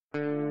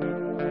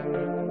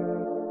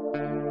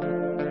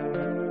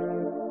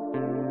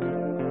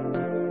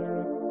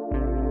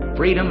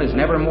freedom is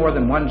never more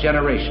than one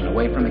generation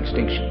away from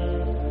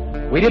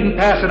extinction. We didn't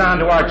pass it on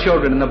to our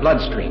children in the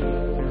bloodstream.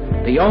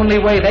 The only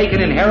way they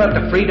can inherit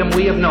the freedom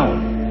we have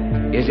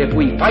known is if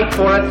we fight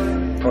for it,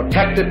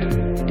 protect it,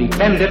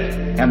 defend it,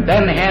 and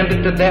then hand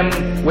it to them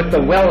with the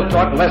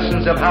well-taught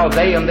lessons of how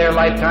they in their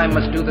lifetime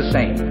must do the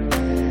same.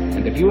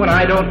 And if you and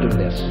I don't do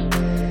this,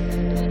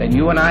 then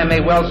you and I may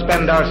well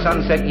spend our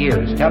sunset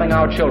years telling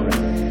our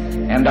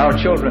children and our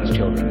children's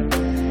children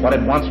what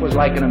it once was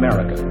like in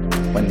America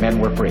when men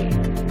were free.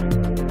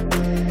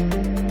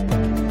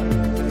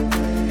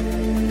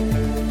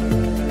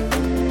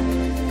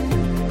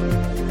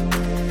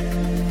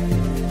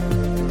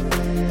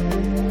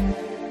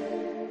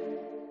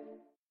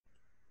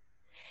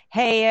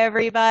 Hey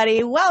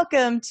everybody,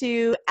 welcome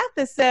to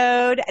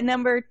episode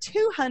number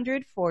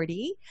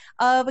 240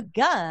 of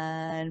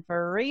Gun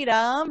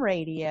Freedom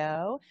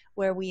Radio,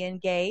 where we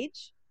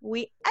engage,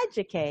 we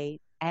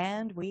educate,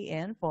 and we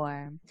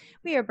inform.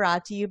 We are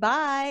brought to you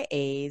by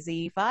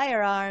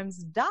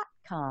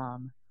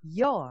azfirearms.com,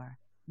 your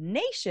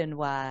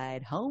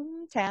nationwide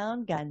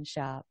hometown gun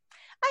shop.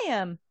 I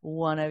am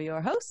one of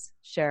your hosts,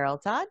 Cheryl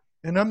Todd.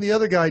 And I'm the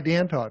other guy,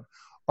 Dan Todd.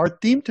 Our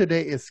theme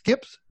today is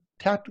Skip's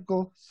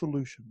Tactical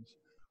Solutions.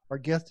 Our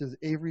guest is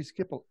Avery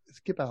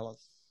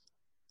Skipalis.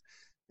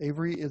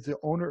 Avery is the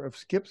owner of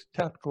Skip's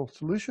Tactical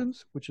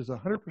Solutions, which is a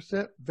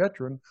 100%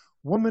 veteran,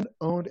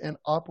 woman-owned and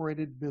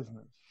operated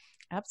business.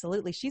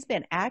 Absolutely. She's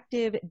been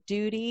active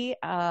duty,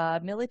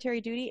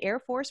 military duty, Air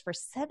Force for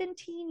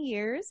 17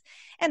 years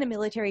and a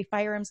military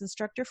firearms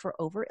instructor for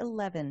over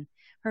 11.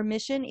 Her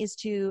mission is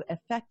to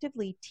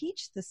effectively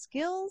teach the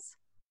skills,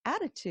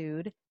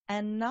 attitude,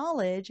 and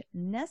knowledge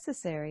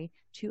necessary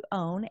to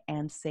own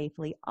and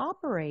safely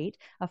operate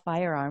a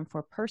firearm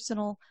for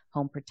personal,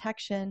 home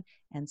protection,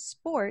 and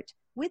sport,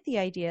 with the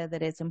idea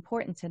that it's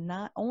important to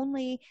not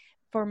only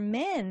for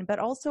men, but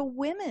also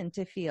women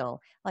to feel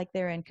like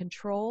they're in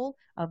control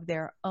of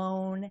their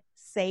own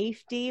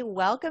safety.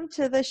 Welcome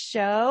to the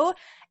show,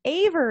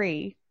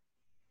 Avery.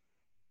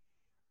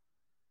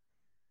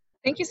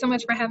 Thank you so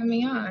much for having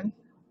me on.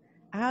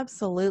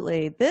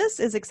 Absolutely. This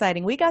is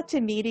exciting. We got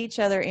to meet each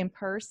other in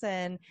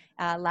person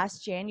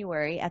last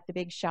January at the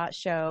Big Shot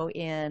Show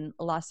in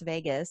Las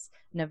Vegas,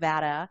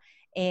 Nevada.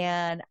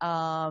 And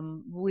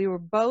we were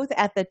both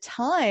at the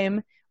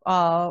time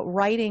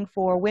writing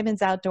for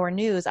Women's Outdoor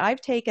News.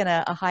 I've taken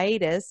a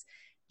hiatus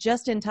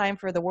just in time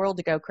for the world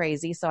to go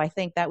crazy. So I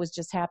think that was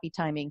just happy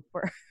timing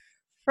for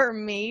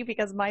me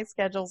because my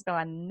schedule's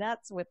gone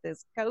nuts with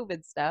this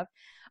COVID stuff.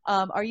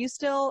 Are you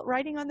still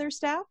writing on their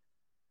staff?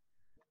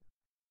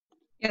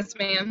 Yes,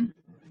 ma'am.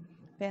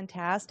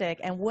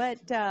 Fantastic. And what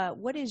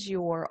is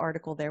your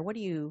article there? What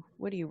do you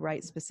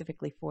write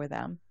specifically for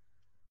them?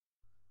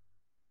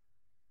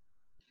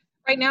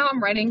 Right now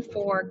I'm writing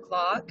for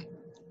Glock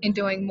and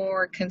doing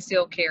more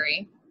concealed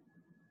carry.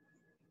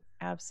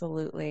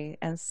 Absolutely.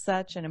 And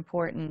such an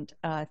important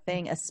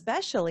thing,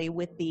 especially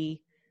with the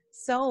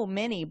so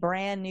many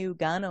brand new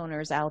gun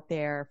owners out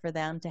there, for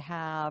them to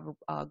have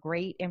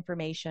great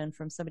information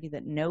from somebody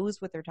that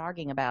knows what they're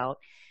talking about.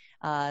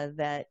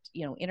 That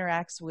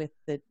interacts with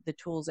the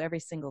tools every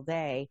single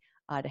day,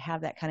 to have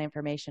that kind of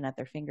information at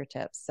their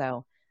fingertips.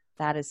 So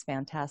that is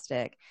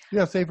fantastic.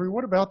 Yes, Avery,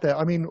 what about that?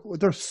 I mean,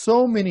 there's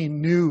so many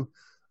new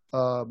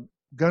gun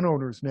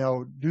owners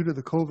now due to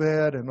the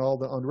COVID and all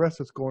the unrest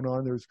that's going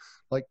on. There's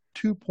like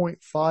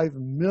 2.5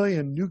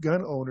 million new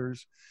gun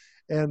owners,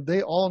 and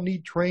they all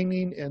need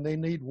training and they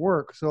need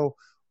work. So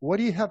what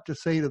do you have to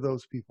say to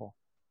those people?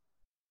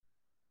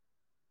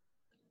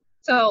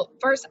 So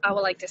first, I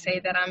would like to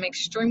say that I'm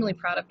extremely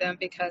proud of them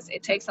because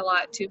it takes a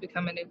lot to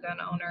become a new gun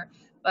owner.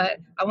 But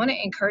I want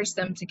to encourage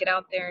them to get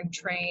out there and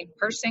train.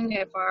 Purchasing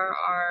a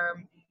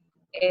firearm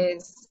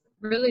is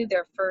really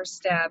their first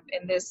step,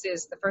 and this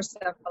is the first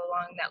step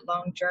along that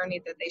long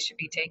journey that they should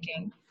be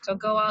taking. So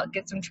go out,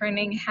 get some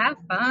training, have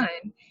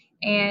fun,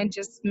 and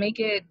just make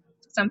it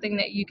something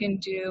that you can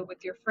do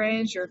with your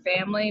friends, your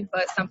family,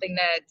 but something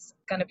that's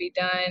going to be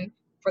done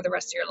for the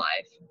rest of your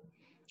life.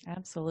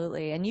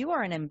 Absolutely. And you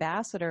are an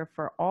ambassador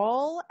for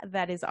all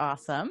that is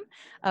awesome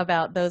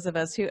about those of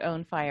us who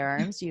own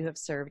firearms. You have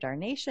served our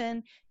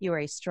nation. You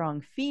are a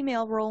strong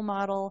female role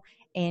model,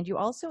 and you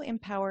also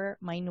empower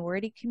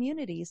minority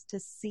communities to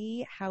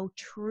see how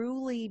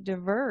truly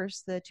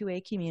diverse the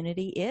 2A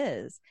community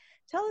is.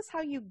 Tell us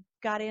how you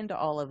got into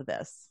all of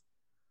this.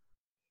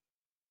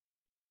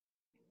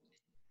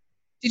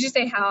 Did you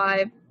say how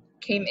I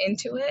came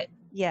into it?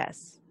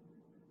 Yes.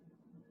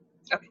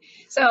 Okay.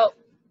 So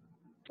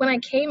when I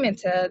came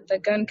into the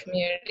gun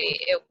community,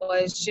 it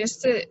was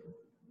just to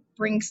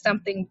bring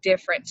something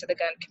different to the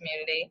gun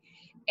community.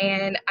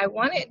 And I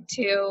wanted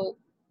to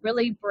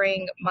really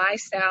bring my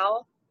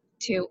style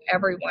to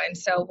everyone.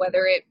 So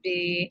whether it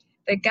be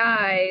the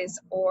guys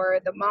or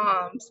the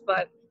moms,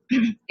 but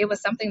it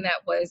was something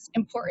that was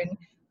important.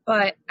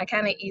 But I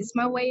kind of eased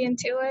my way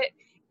into it.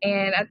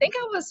 And I think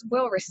I was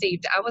well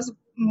received. I was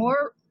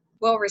more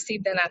well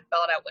received than I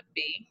thought I would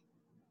be.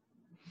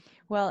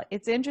 Well,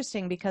 it's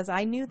interesting because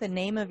I knew the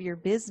name of your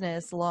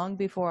business long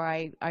before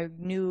I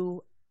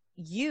knew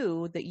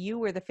that you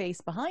were the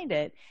face behind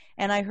it,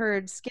 and I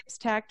heard Skip's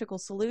Tactical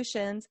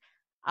Solutions,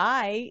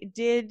 I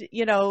did,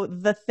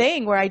 the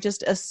thing where I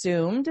just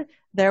assumed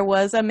there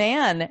was a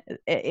man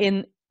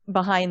in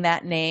behind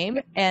that name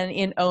and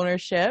in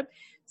ownership.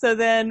 So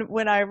then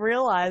when I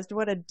realized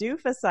what a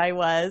doofus I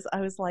was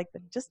like,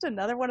 just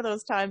another one of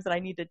those times that I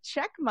need to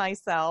check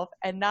myself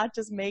and not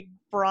just make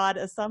broad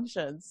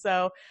assumptions.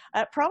 So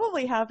that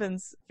probably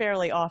happens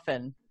fairly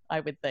often, I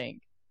would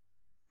think.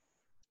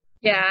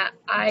 Yeah,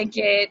 I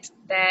get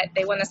that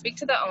they want to speak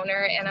to the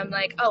owner, and I'm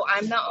like, oh,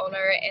 I'm the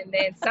owner. And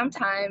then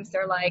sometimes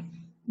they're like,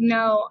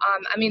 no,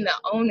 I mean the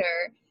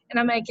owner. And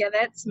I'm like, yeah,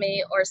 that's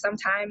me. Or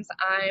sometimes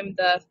I'm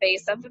the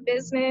face of the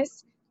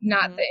business,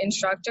 not the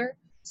instructor.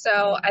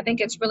 So I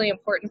think it's really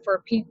important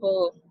for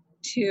people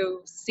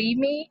to see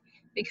me,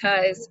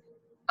 because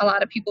a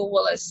lot of people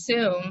will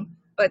assume,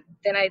 but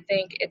then I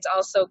think it's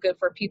also good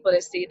for people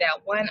to see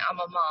that, one, I'm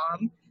a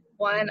mom,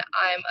 one,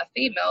 I'm a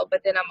female,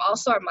 but then I'm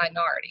also a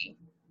minority.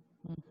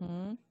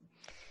 Mm-hmm.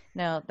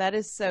 No, that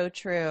is so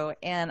true.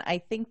 And I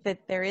think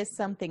that there is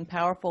something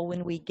powerful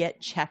when we get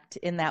checked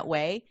in that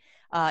way.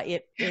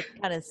 It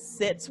kind of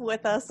sits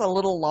with us a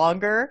little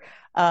longer.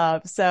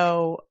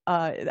 So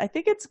I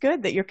think it's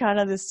good that you're kind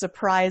of this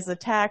surprise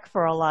attack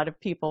for a lot of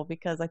people,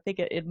 because I think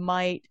it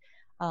might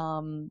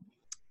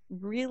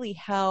really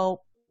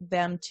help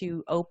them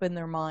to open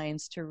their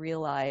minds to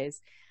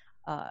realize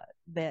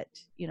that,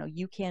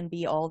 you can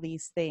be all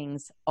these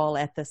things all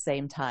at the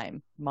same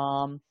time.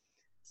 Mom,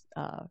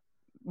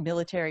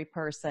 military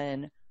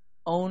person,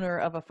 owner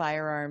of a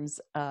firearms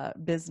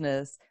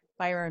business,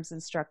 firearms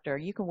instructor.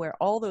 You can wear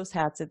all those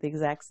hats at the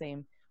exact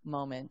same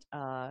moment,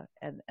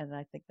 and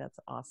I think that's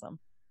awesome.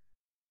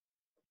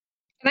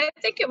 And I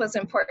think it was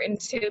important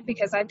too,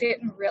 because I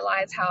didn't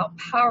realize how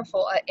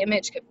powerful an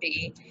image could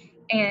be.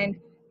 And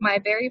my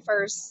very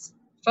first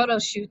photo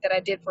shoot that I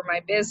did for my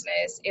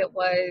business, it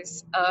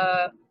was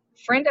a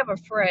friend of a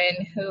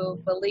friend who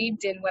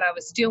believed in what I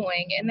was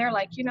doing, and they're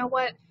like, you know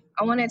what?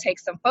 I want to take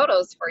some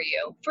photos for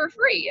you for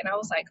free. And I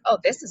was like, oh,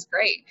 this is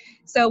great.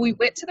 So we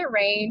went to the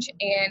range,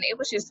 and it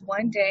was just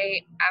one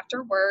day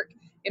after work.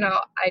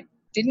 I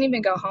didn't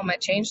even go home. I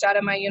changed out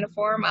of my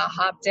uniform. I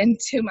hopped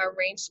into my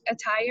range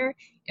attire,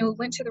 and we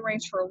went to the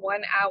range for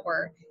 1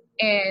 hour.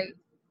 And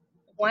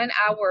 1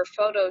 hour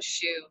photo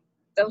shoot,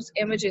 those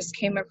images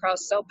came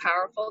across so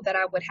powerful that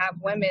I would have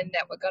women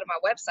that would go to my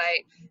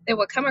website, they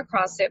would come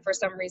across it for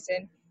some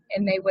reason,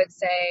 and they would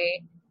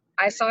say,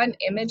 I saw an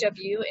image of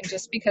you, and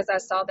just because I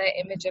saw that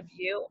image of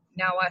you,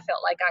 now I felt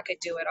like I could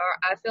do it,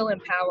 or I feel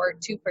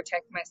empowered to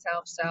protect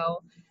myself.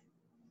 So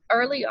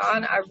early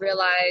on, I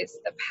realized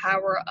the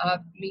power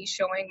of me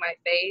showing my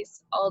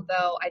face.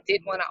 Although I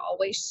didn't want to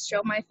always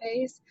show my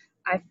face,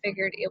 I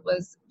figured it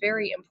was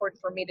very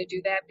important for me to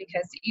do that,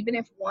 because even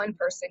if one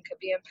person could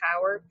be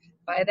empowered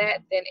by that,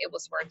 then it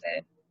was worth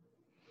it.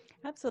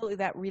 Absolutely.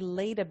 That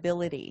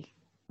relatability,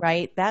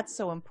 right? That's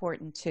so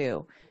important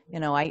too.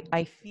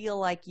 I feel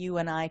like you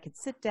and I could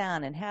sit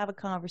down and have a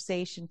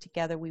conversation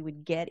together. We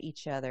would get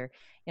each other.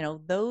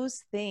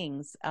 Those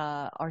things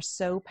are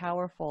so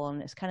powerful,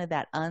 and it's kind of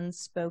that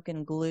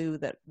unspoken glue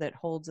that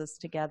holds us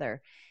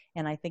together.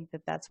 And I think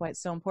that that's why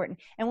it's so important.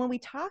 And when we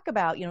talk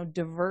about,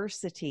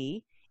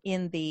 diversity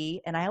in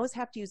and I always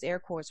have to use air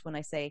quotes when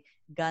I say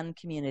gun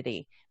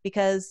community,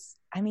 because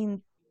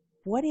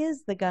what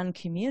is the gun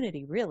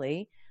community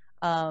really?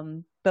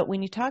 But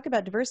when you talk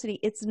about diversity,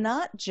 it's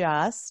not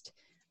just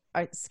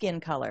our skin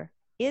color.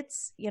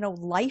 It's,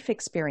 life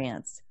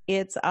experience.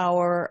 It's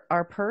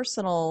our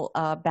personal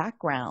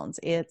backgrounds.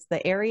 It's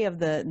the area of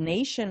the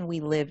nation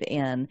we live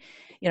in.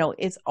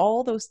 It's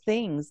all those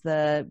things,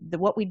 the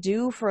what we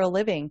do for a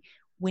living.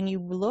 When you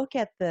look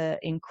at the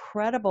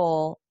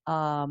incredible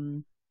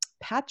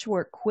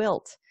patchwork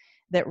quilt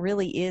that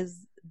really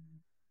is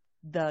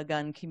the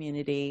gun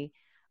community,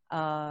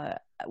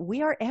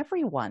 we are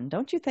everyone,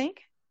 don't you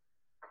think?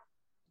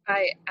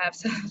 I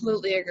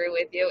absolutely agree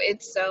with you.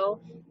 It's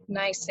so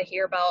nice to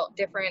hear about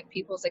different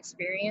people's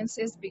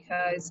experiences,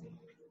 because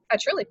I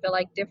truly feel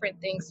like different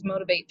things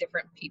motivate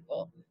different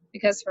people.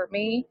 Because for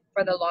me,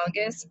 for the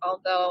longest,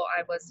 although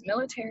I was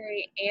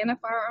military and a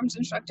firearms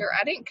instructor,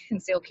 I didn't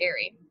conceal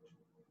carry.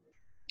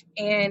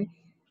 And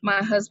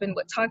my husband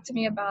would talk to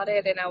me about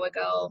it, and I would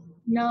go,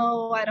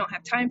 no, I don't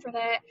have time for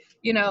that.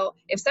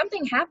 If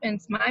something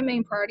happens, my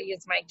main priority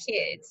is my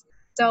kids.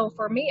 So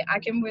for me, I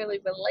can really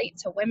relate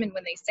to women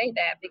when they say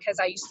that, because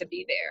I used to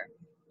be there.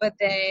 But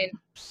then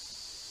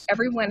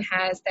everyone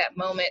has that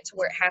moment to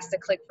where it has to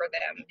click for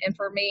them. And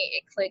for me,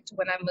 it clicked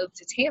when I moved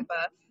to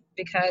Tampa,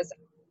 because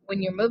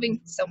when you're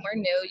moving somewhere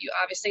new, you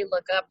obviously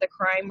look up the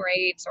crime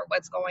rates or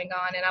what's going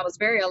on. And I was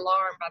very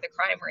alarmed by the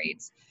crime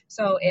rates.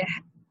 So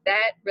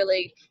that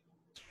really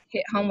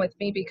hit home with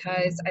me,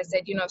 because I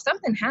said, if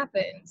something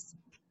happens,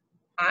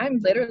 I'm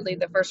literally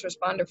the first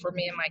responder for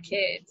me and my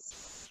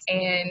kids.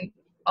 And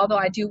although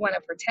I do want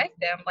to protect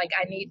them,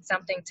 I need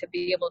something to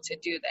be able to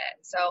do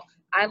that. So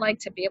I like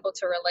to be able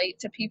to relate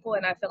to people,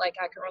 and I feel like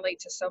I can relate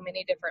to so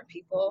many different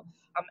people.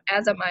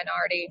 As a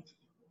minority,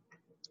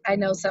 I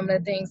know some of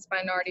the things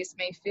minorities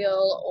may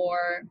feel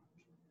or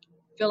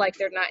feel like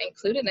they're not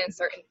included in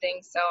certain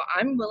things. So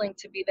I'm willing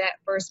to be that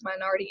first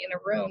minority in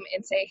a room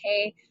and say,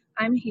 hey,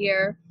 I'm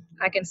here.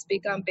 I can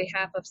speak on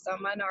behalf of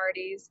some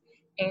minorities,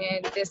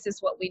 and this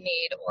is what we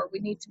need, or we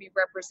need to be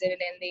represented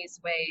in these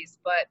ways.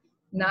 But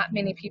not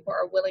many people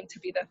are willing to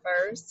be the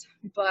first,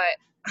 but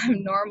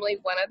I'm normally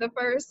one of the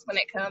first when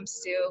it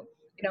comes to,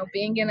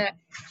 being in a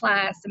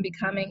class and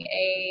becoming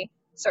a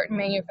certain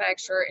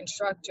manufacturer,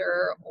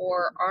 instructor,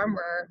 or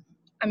armor.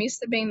 I'm used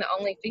to being the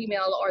only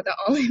female or the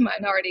only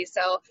minority.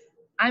 So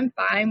I'm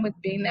fine with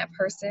being that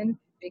person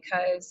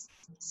because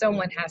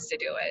someone has to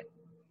do it.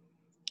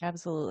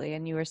 Absolutely.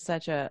 And you are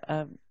such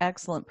a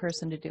excellent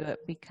person to do it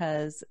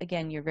because,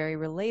 again, you're very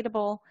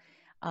relatable.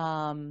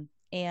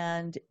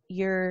 And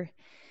you're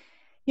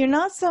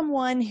not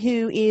someone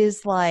who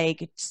is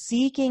like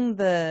seeking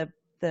the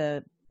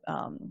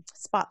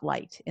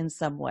spotlight in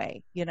some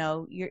way.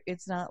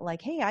 It's not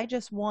like, hey, I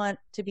just want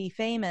to be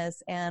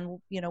famous and,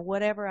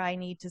 whatever I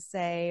need to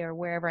say or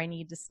wherever I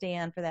need to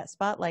stand for that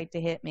spotlight to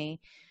hit me.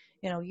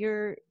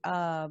 You're,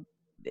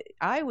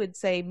 I would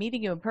say,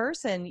 meeting you in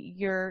person,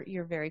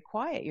 you're very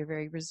quiet, you're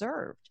very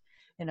reserved,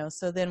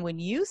 so then when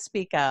you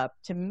speak up,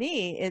 to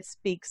me, it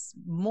speaks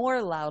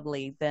more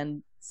loudly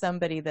than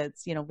somebody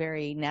that's,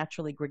 very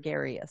naturally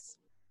gregarious.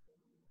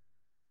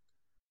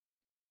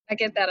 I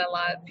get that a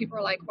lot. People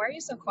are like, why are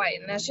you so quiet?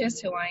 And that's just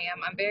who I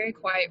am. I'm very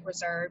quiet,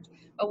 reserved.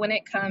 But when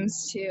it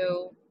comes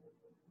to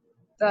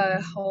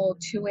the whole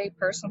two-way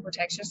personal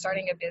protection,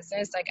 starting a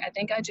business, I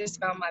think I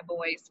just found my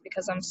voice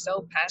because I'm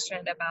so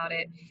passionate about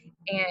it.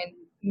 And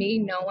me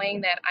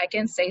knowing that I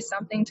can say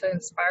something to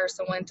inspire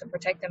someone to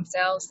protect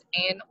themselves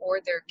and or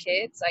their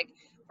kids,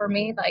 for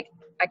me,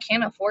 I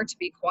can't afford to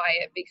be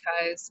quiet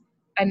because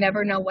I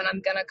never know when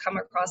I'm going to come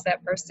across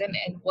that person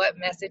and what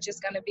message is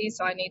going to be.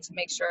 So I need to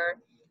make sure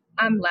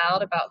I'm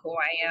loud about who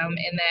I am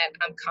and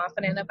that I'm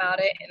confident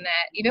about it, and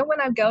that even when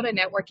I go to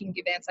networking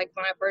events, like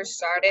when I first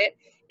started,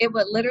 it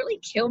would literally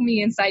kill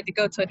me inside to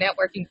go to a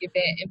networking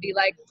event and be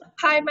like,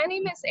 hi, my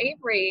name is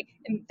Avery.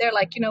 And they're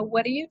like,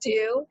 what do you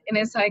do? And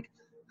it's like,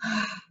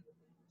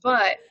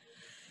 but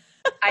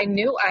I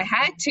knew I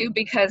had to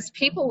because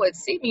people would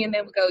see me and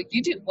they would go,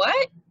 you do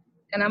what?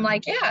 And I'm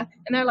like, yeah.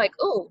 And they're like,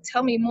 oh,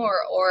 tell me more.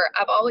 Or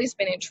I've always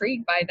been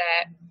intrigued by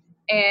that.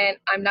 And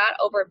I'm not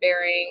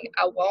overbearing.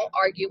 I won't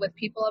argue with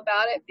people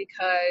about it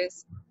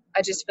because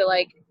I just feel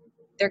like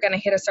they're going to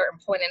hit a certain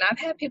point. And I've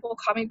had people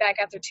call me back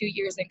after 2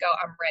 years and go,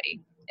 I'm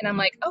ready. And I'm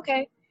like,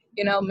 okay,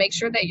 make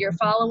sure that you're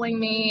following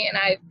me.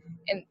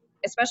 And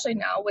especially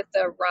now with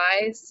the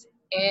rise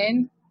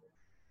in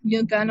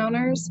new gun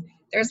owners,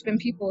 there's been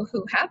people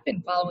who have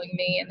been following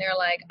me and they're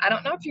like, I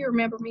don't know if you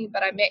remember me,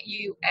 but I met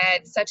you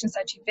at such and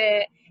such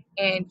event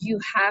and you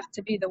have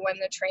to be the one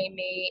to train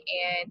me.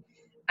 And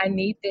I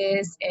need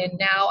this, and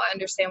now I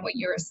understand what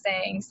you're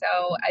saying.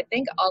 So I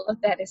think all of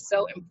that is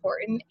so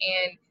important.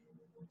 And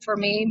for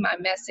me, my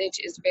message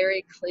is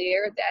very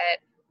clear that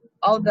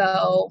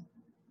although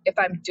if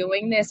I'm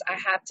doing this, I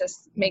have to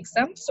make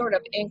some sort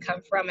of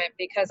income from it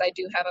because I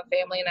do have a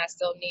family and I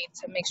still need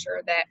to make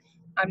sure that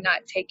I'm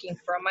not taking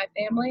from my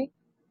family.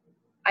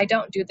 I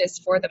don't do this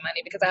for the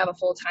money because I have a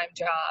full-time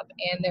job,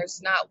 and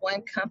there's not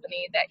one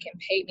company that can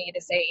pay me to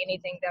say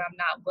anything that I'm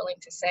not willing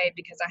to say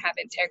because I have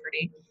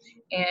integrity.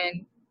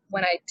 And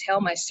when I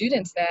tell my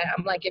students that,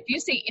 I'm like, if you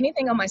see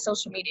anything on my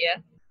social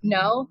media,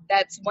 no,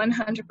 that's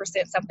 100%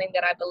 something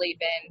that I believe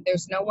in.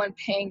 There's no one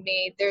paying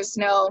me. There's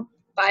no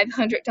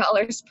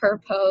 $500 per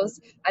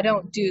post. I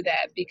don't do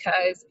that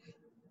because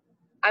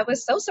I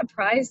was so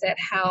surprised at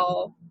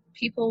how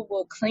people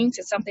will cling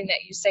to something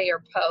that you say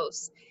or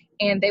post,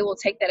 and they will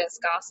take that as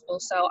gospel.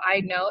 So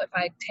I know if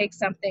I take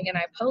something and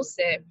I post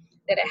it,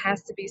 that it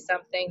has to be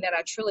something that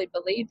I truly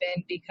believe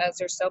in because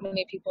there's so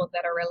many people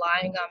that are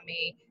relying on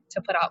me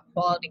to put out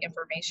quality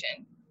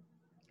information.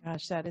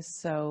 Gosh, that is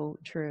so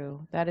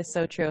true. That is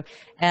so true.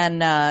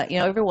 And,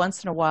 every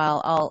once in a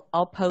while,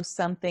 I'll post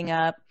something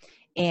up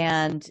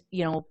and,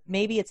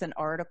 maybe it's an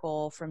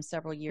article from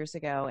several years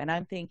ago. And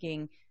I'm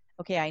thinking,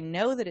 okay, I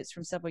know that it's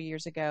from several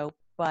years ago,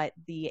 but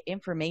the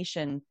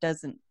information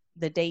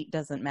the date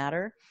doesn't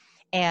matter.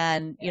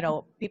 And,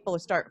 people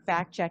start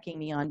fact checking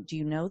me on, do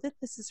you know that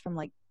this is from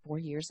 4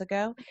 years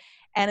ago?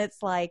 And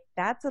it's like,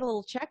 that's a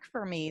little check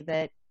for me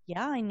that,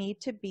 yeah, I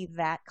need to be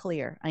that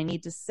clear. I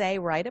need to say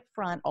right up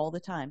front all the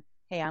time,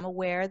 hey, I'm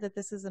aware that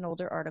this is an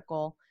older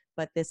article,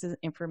 but this is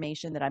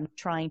information that I'm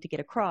trying to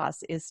get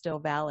across is still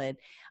valid.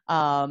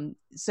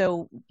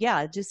 So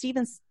yeah, just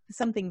even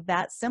something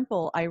that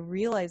simple, I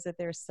realize that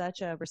there's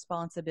such a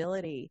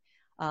responsibility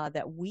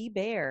that we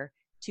bear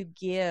to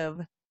give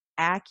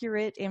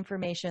accurate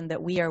information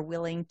that we are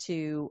willing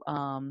to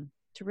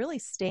really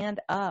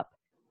stand up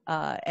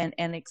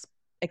and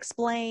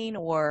explain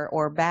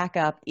or back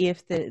up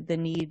if the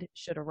need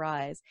should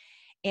arise.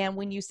 And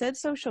when you said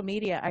social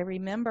media, I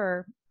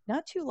remember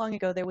not too long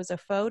ago, there was a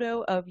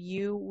photo of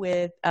you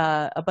with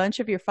a bunch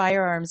of your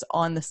firearms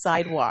on the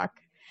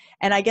sidewalk.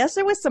 And I guess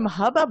there was some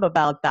hubbub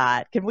about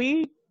that. Can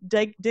we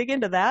dig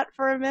into that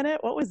for a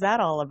minute? What was that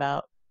all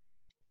about?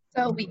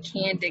 So we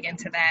can dig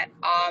into that.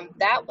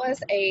 That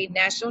was a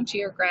National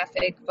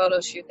Geographic photo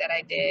shoot that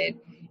I did,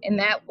 and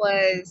that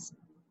was,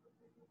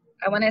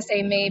 I want to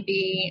say,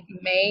 maybe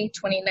May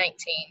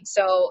 2019.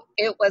 So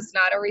it was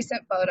not a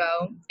recent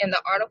photo, and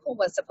the article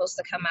was supposed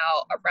to come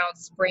out around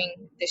spring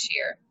this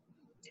year.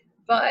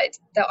 But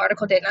the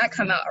article did not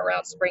come out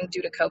around spring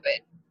due to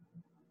COVID.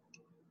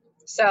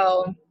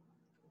 So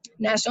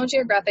National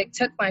Geographic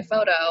took my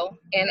photo,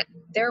 and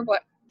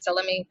so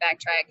let me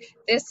backtrack.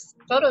 This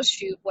photo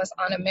shoot was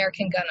on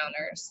American gun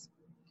owners,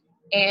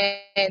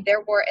 and there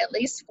were at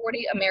least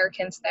 40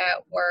 Americans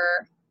that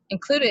were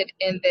included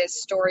in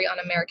this story on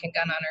American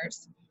gun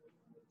owners,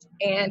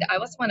 and I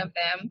was one of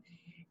them.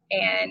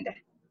 And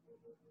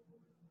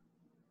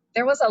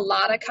there was a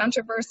lot of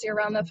controversy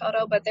around the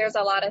photo, but there's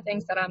a lot of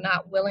things that I'm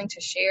not willing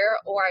to share,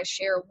 or I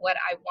share what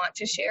I want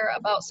to share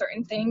about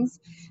certain things.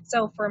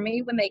 So for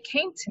me, when they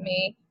came to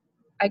me,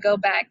 I go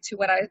back to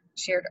what I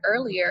shared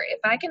earlier.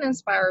 If I can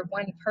inspire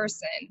one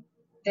person,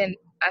 then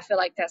I feel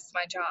like that's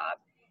my job.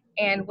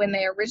 And when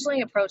they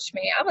originally approached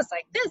me, I was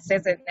like, this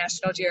isn't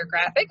National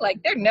Geographic.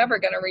 Like, they're never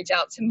going to reach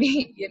out to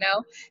me, you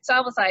know? So I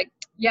was like,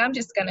 yeah, I'm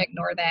just going to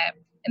ignore that.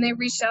 And they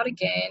reached out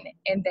again.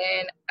 And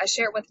then I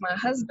shared with my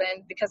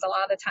husband, because a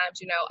lot of the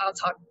times, you know, I'll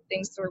talk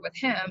things through with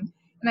him.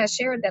 And I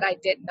shared that I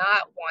did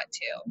not want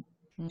to,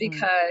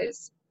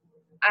 because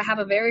I have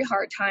a very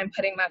hard time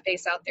putting my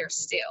face out there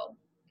still.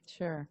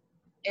 Sure.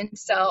 And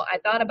so I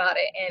thought about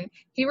it, and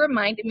he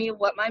reminded me of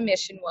what my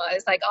mission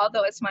was. Like,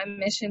 although it's my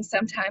mission,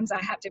 sometimes I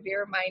have to be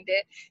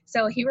reminded.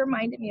 So he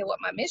reminded me of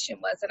what my mission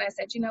was. And I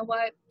said, you know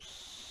what?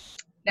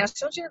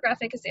 National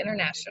Geographic is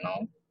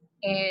international.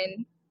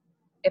 And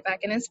if I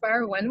can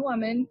inspire one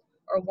woman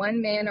or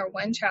one man or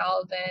one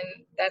child,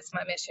 then that's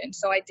my mission.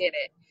 So I did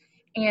it.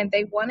 And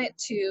they wanted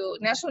to,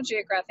 National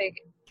Geographic,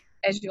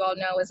 as you all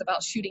know, is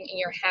about shooting in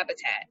your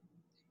habitat.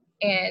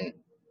 And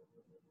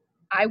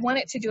I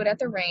wanted to do it at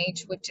the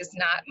range, which is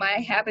not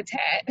my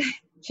habitat,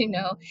 you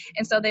know,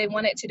 and so they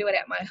wanted to do it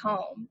at my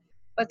home,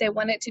 but they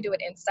wanted to do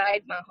it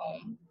inside my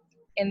home.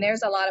 And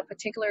there's a lot of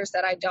particulars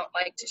that I don't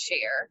like to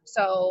share.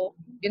 So,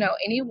 you know,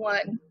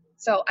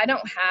 so I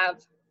don't have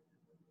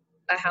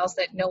a house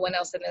that no one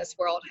else in this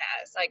world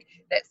has. Like,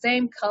 that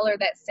same color,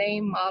 that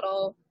same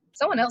model,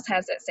 someone else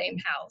has that same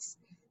house.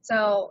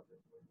 So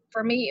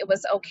for me, it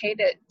was okay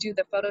to do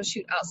the photo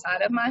shoot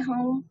outside of my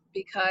home,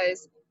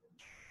 because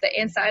the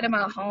inside of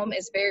my home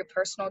is very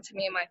personal to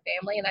me and my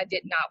family, and I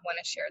did not want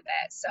to share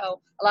that.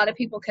 So a lot of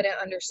people couldn't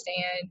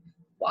understand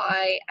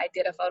why I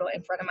did a photo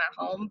in front of my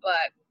home,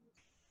 but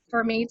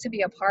for me to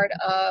be a part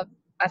of,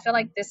 I feel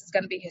like this is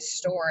going to be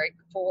historic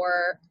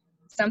for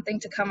something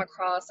to come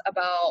across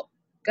about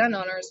gun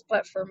owners.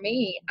 But for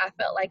me, I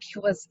felt like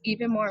it was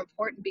even more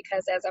important,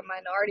 because as a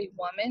minority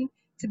woman,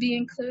 to be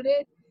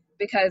included,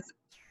 because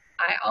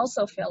I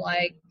also feel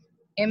like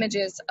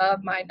images of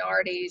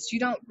minorities, you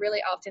don't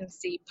really often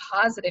see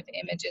positive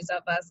images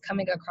of us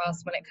coming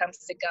across when it comes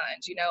to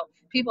guns. You know,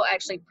 people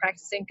actually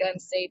practicing gun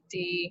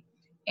safety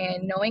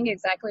and knowing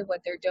exactly what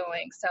they're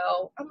doing.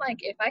 So I'm like,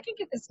 if I can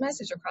get this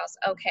message across,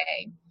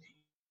 okay.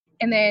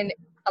 And then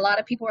a lot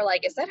of people were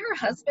like, is that her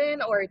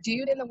husband or a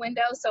dude in the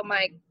window? So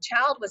my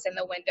child was in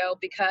the window,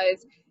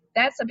 because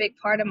that's a big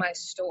part of my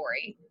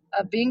story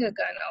of being a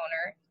gun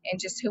owner and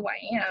just who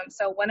I am.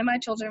 So one of my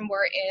children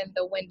were in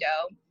the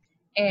window,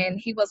 and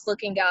he was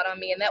looking out on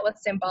me, and that was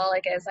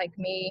symbolic as like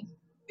me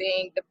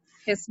being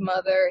his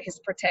mother, his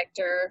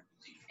protector.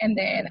 And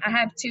then I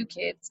have 2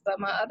 kids, but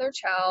my other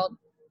child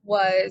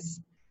was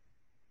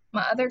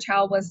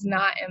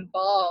not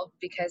involved,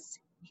 because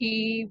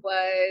he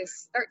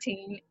was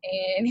 13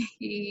 and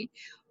he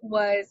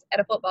was at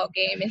a football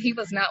game, and he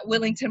was not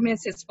willing to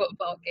miss his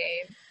football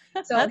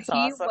game. So That's he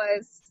awesome.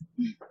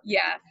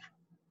 yeah,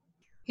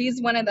 he's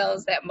one of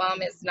those that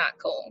mom is not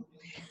cool.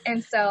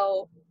 And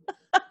so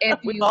if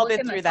We've you all look been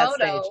in the through that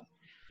photo,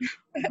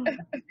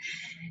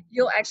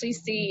 you'll actually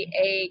see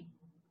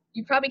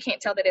you probably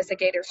can't tell that it's a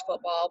Gators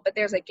football, but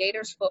there's a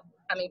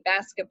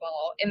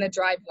basketball in the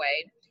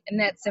driveway, and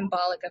that's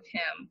symbolic of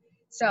him.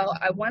 So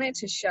I wanted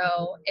to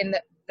show in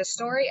the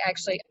story,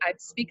 actually, I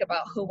speak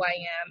about who I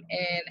am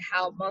and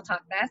how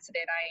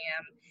multifaceted I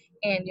am.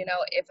 And, you know,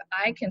 if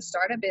I can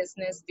start a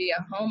business, be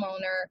a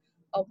homeowner,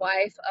 a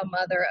wife, a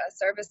mother, a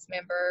service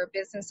member,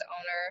 business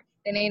owner,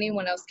 then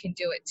anyone else can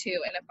do it too,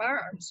 and a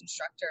firearms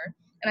instructor.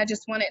 And I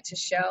just wanted to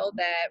show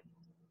that,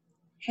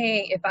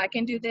 hey, if I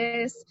can do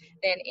this,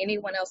 then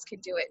anyone else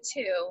can do it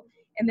too.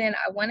 And then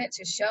I wanted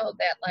to show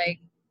that, like,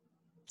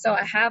 so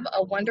I have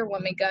a Wonder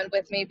Woman gun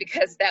with me,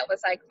 because that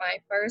was like my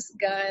first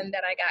gun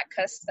that I got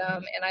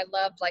custom. And I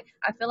love, like,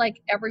 I feel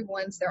like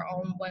everyone's their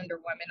own Wonder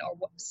Woman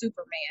or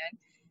Superman.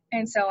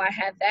 And so I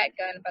had that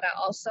gun, but I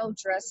also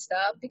dressed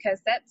up,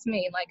 because that's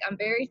me. Like, I'm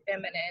very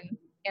feminine,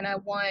 and I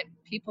want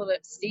people to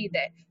see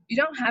that you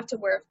don't have to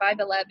wear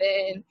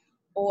 5'11"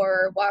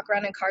 or walk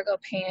around in cargo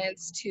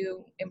pants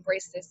to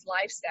embrace this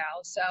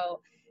lifestyle.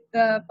 So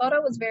the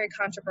photo was very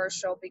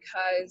controversial,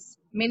 because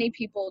many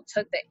people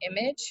took the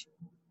image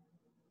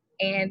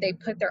and they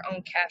put their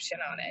own caption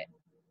on it.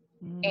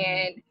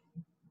 And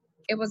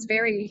it was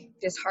very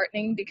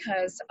disheartening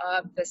because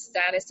of the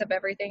status of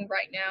everything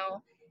right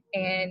now.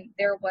 And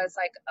there was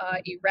like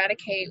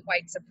eradicate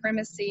white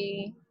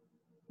supremacy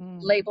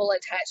label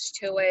attached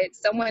to it.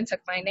 Someone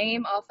took my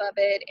name off of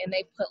it and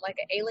they put like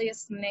an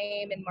alias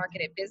name and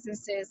marketed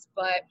businesses.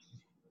 But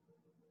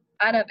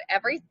out of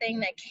everything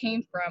that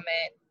came from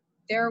it,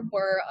 there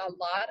were a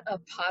lot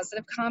of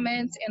positive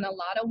comments and a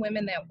lot of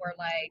women that were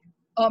like,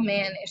 oh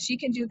man, if she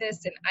can do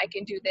this, then I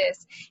can do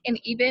this. And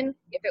even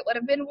if it would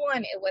have been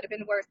one, it would have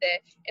been worth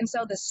it. And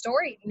so the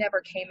story never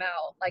came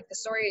out. Like the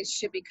story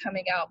should be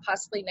coming out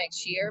possibly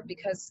next year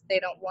because they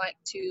don't want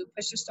to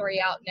push the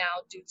story out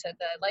now due to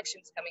the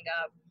elections coming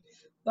up.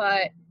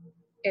 But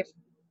if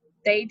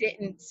they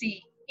didn't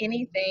see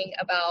anything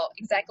about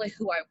exactly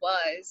who I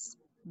was,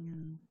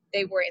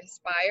 they were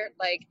inspired.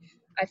 Like,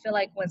 I feel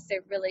like once they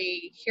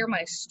really hear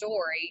my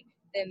story,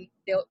 then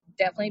they'll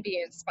definitely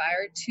be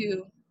inspired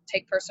to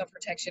take personal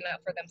protection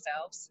up for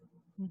themselves.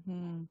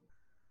 Mm-hmm.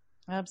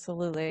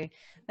 Absolutely.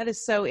 That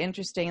is so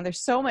interesting. And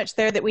there's so much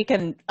there that we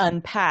can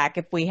unpack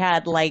if we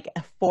had like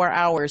 4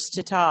 hours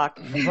to talk.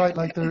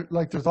 Right.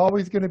 There's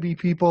always going to be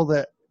people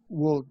that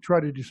will try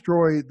to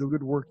destroy the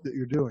good work that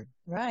you're doing.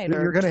 Right.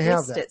 You're going to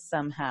have that it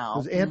somehow.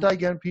 There's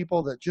anti-gun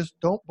people that just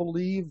don't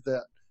believe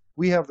that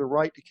we have the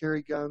right to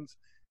carry guns.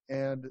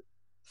 And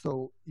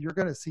so you're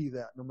going to see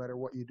that no matter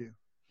what you do.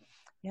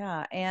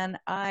 Yeah. And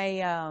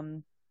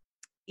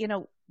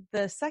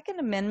the Second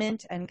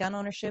Amendment and gun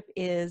ownership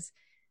is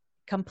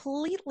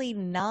completely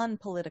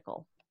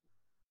non-political.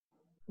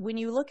 When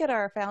you look at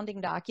our founding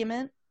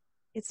document,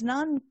 it's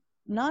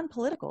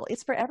non-political.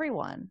 It's for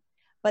everyone.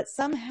 But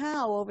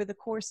somehow over the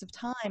course of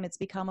time, it's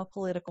become a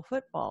political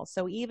football.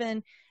 So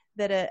even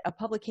that a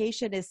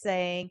publication is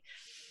saying,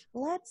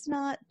 let's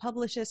not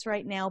publish this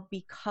right now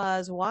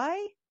because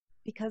why?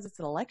 Because it's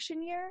an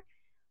election year.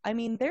 I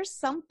mean, there's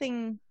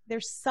something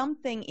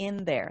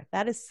in there.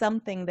 That is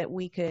something that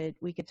we could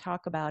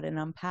talk about and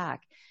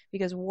unpack.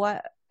 Because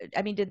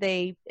did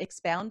they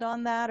expound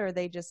on that, or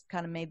they just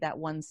kind of made that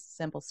one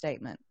simple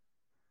statement?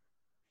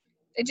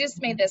 They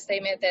just made the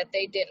statement that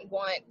they didn't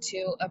want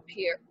to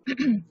appear.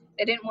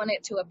 They didn't want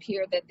it to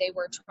appear that they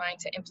were trying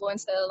to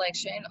influence the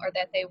election or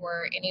that they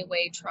were any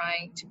way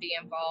trying to be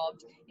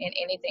involved in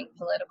anything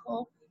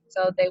political.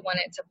 So they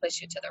wanted to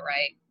push it to the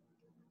right.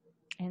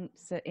 And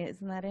so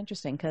isn't that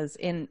interesting? Because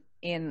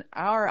in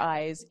our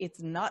eyes,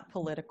 it's not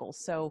political.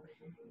 So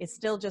it's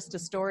still just a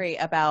story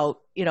about,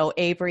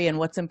 Avery and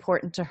what's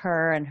important to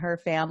her and her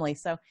family.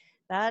 So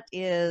that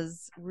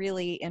is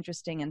really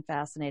interesting and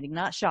fascinating.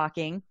 Not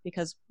shocking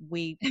because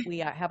we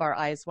have our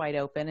eyes wide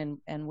open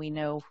and we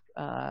know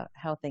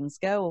how things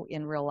go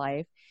in real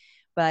life.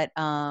 But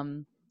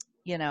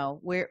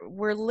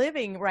we're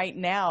living right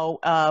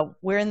now.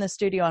 We're in the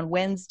studio on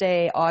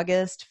Wednesday,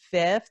 August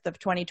 5th of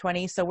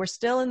 2020. So we're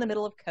still in the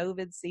middle of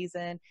COVID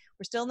season.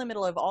 We're still in the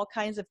middle of all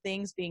kinds of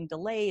things being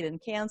delayed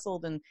and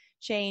canceled and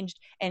changed.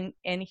 And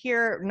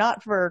here,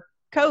 not for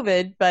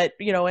COVID, but,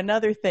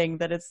 another thing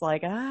that it's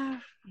like, all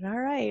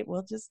right,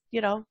 we'll just,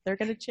 they're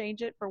going to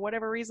change it for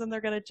whatever reason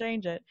they're going to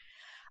change it.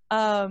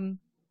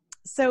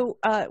 So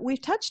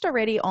we've touched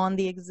already on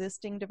the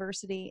existing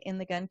diversity in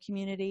the gun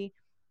community.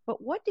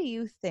 But what do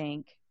you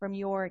think, from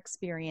your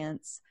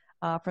experience,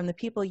 from the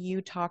people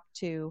you talk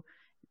to,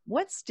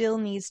 what still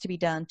needs to be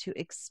done to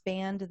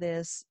expand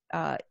this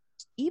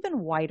even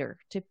wider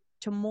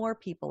to more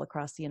people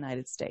across the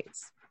United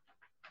States?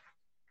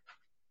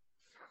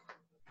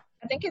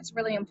 I think it's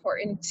really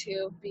important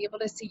to be able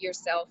to see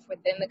yourself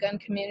within the gun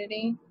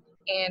community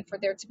and for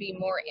there to be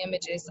more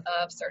images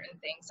of certain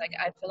things. Like,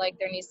 I feel like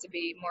there needs to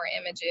be more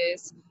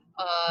images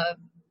of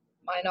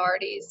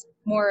minorities,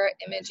 more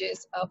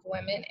images of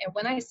women. And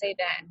when I say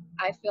that,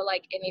 I feel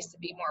like it needs to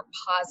be more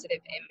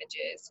positive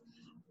images.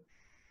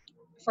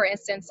 For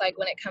instance, like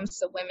when it comes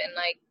to women,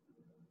 like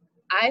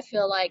I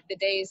feel like the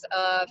days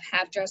of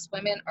half-dressed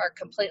women are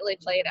completely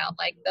played out.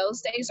 Like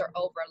those days are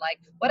over. Like,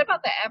 what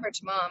about the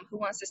average mom who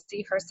wants to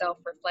see herself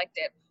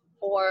reflected?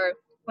 Or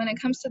when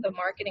it comes to the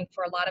marketing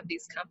for a lot of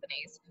these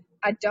companies,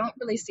 I don't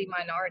really see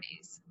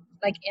minorities.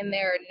 Like in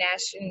their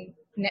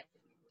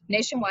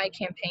nationwide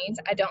campaigns,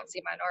 I don't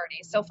see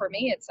minorities. So for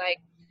me, it's like,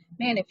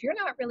 man, if you're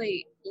not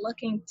really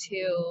looking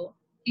to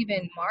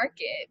even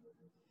market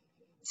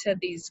to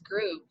these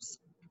groups,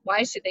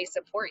 why should they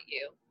support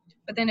you?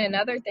 But then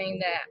another thing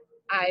that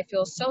I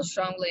feel so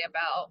strongly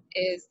about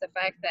is the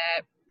fact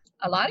that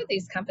a lot of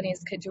these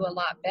companies could do a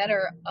lot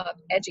better of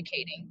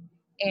educating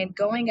and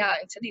going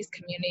out into these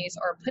communities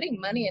or putting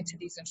money into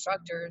these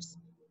instructors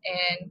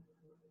and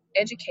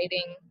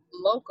educating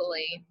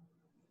locally.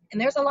 And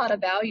there's a lot of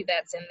value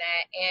that's in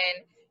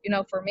that.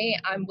 And, for me,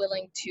 I'm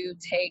willing to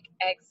take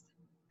X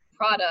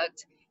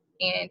product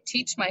and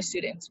teach my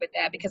students with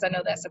that because I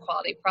know that's a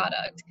quality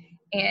product.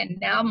 And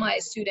now my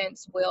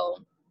students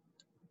will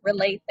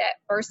relate that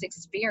first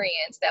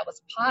experience that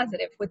was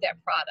positive with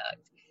that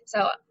product.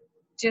 So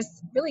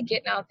just really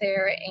getting out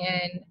there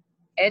and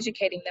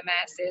educating the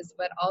masses,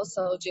 but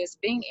also just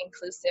being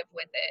inclusive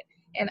with it.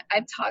 And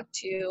I've talked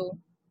to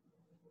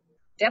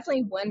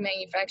definitely one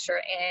manufacturer.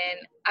 And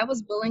I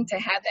was willing to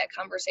have that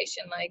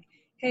conversation like,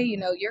 hey,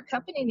 your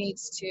company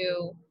needs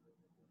to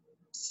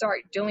start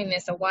doing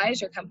this. So why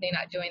is your company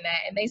not doing that?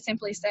 And they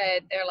simply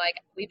said, they're like,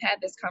 we've had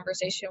this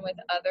conversation with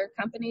other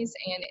companies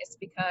and it's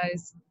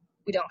because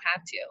we don't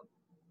have to.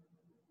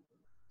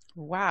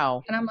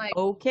 Wow. And I'm like,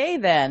 okay,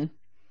 then.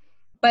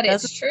 But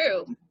it's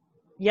true.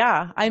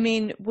 Yeah. I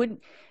mean,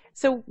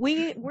 so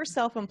we're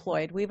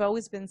self-employed. We've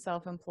always been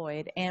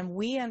self-employed, and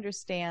we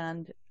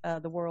understand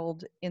the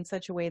world in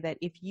such a way that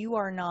if you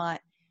are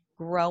not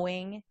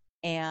growing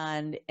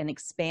and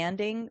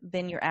expanding,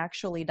 then you're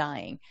actually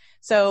dying.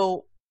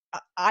 So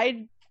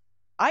I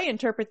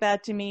interpret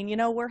that to mean,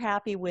 we're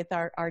happy with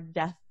our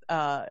death,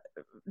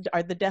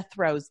 the death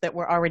throes that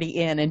we're already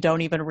in and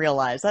don't even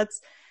realize.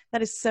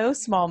 That is so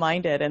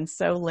small-minded and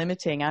so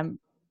limiting.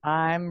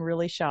 I'm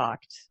really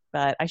shocked,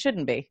 but I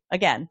shouldn't be,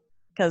 again,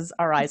 because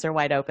our eyes are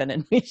wide open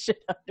and we should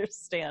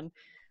understand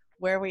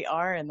where we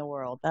are in the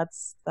world.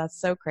 That's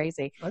so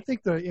crazy. I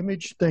think the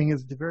image thing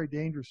is very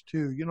dangerous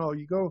too. You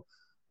go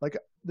like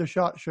the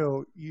SHOT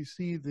Show, you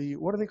see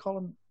what do they call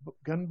them?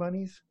 Gun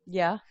bunnies?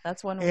 Yeah,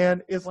 that's one.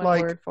 And it's one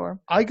like, word for 'em.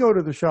 I go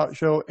to the SHOT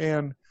Show,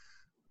 and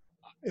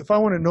if I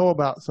want to know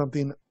about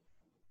something,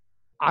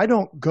 I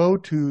don't go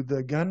to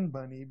the gun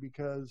bunny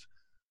because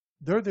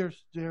they're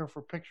there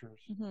for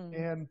pictures, Mm-hmm.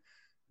 and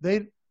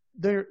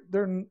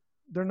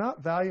they're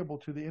not valuable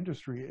to the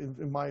industry,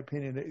 in my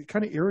opinion. It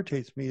kind of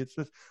irritates me. It's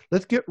just,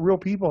 let's get real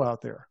people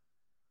out there.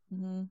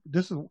 Mm-hmm.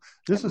 This is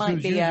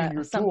who's using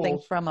your something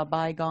tools. from a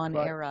bygone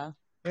Right. era.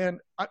 And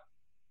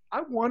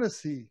I want to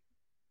see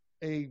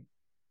a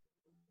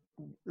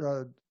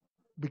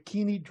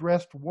bikini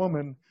dressed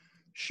woman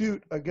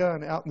shoot a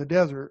gun out in the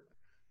desert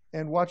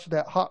and watch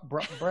that hot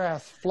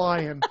brass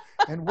flying.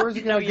 And where's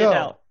it going to go?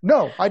 Don't.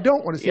 No, I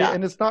don't want to see Yeah. it.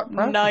 And it's not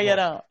practical. No, you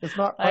don't. It's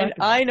not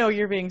practical. I know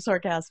you're being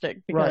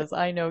sarcastic because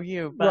I know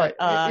you, but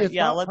Right. It's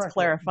not let's practical.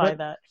 clarify But,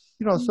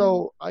 that.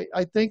 So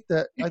I think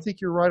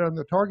you're right on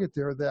the target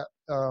there, that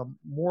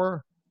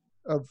more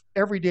of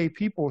everyday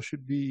people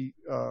should be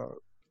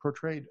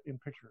portrayed in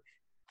pictures.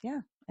 Yeah,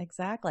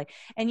 exactly.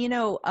 And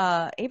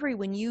Avery,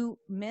 when you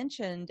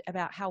mentioned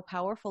about how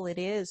powerful it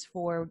is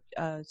for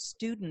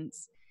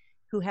students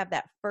who have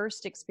that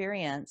first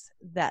experience,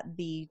 that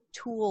the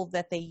tool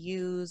that they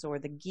use or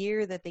the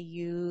gear that they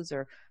use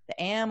or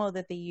the ammo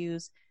that they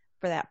use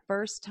for that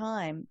first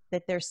time,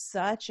 that there's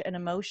such an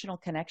emotional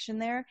connection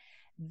there.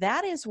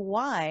 That is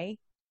why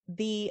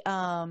the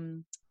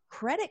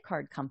credit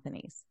card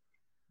companies,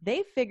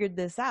 they figured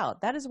this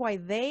out. That is why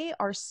they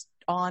are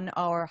on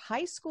our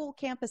high school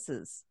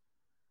campuses,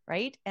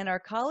 right? And our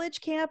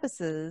college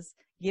campuses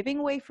giving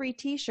away free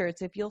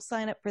t-shirts if you'll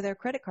sign up for their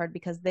credit card,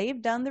 because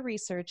they've done the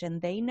research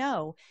and they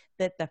know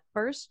that the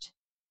first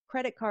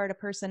credit card a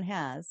person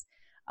has,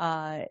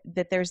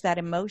 that there's that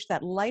emotion,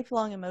 that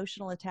lifelong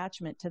emotional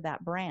attachment to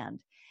that brand.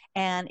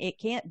 And it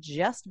can't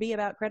just be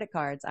about credit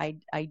cards.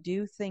 I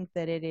do think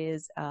that it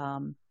is,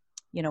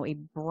 a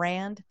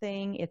brand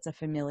thing. It's a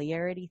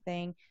familiarity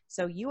thing.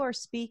 So you are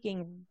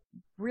speaking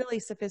really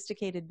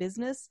sophisticated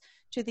business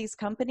to these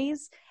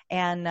companies,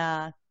 and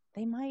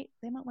they might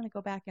want to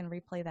go back and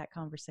replay that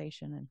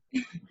conversation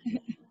and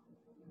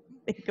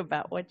think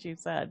about what you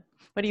said.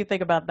 What do you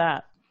think about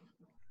that?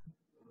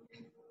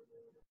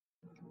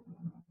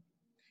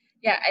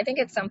 Yeah, I think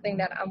it's something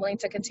that I'm willing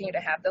to continue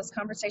to have those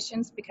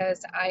conversations,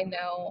 because I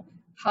know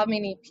how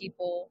many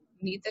people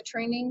need the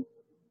training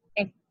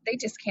and they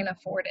just can't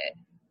afford it.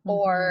 Mm-hmm.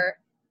 Or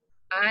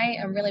I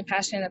am really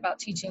passionate about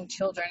teaching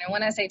children. And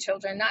when I say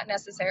children, not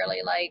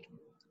necessarily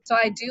so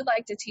I do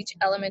like to teach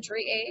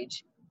elementary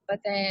age, but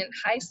then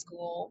high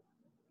school,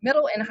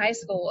 middle and high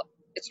school,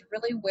 it's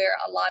really where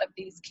a lot of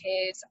these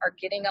kids are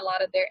getting a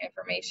lot of their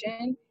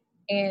information,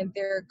 and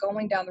they're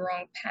going down the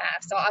wrong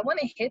path. So I want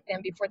to hit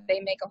them before they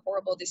make a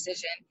horrible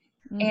decision.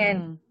 Mm-hmm.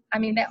 And I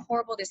mean, that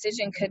horrible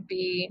decision could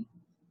be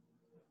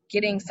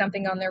getting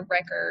something on their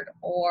record,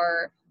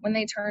 or when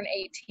they turn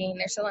 18,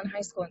 they're still in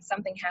high school and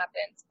something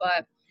happens.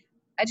 But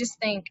I just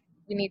think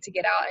we need to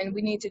get out and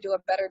we need to do a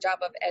better job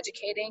of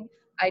educating.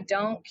 I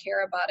don't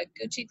care about a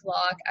Gucci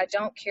Glock. I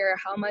don't care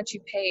how much you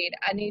paid.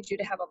 I need you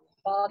to have a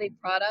quality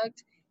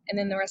product. And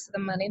then the rest of the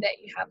money that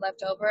you have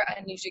left over,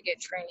 I need you to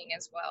get training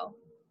as well.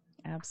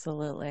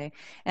 Absolutely.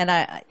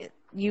 And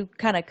you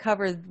kind of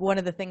covered one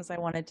of the things I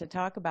wanted to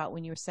talk about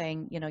when you were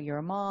saying, you're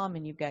a mom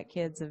and you've got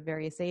kids of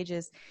various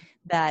ages,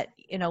 that,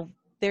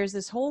 there's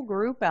this whole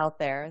group out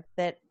there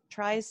that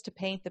tries to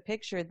paint the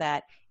picture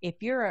that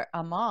if you're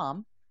a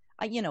mom,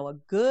 a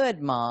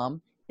good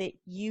mom, that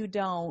you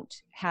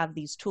don't have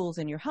these tools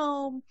in your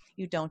home,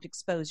 you don't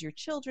expose your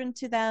children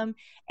to them,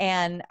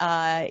 and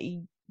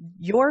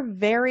your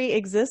very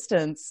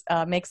existence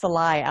makes a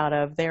lie out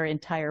of their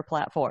entire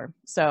platform.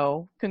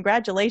 So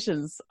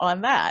congratulations on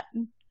that.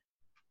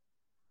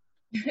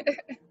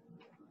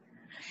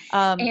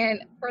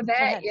 And for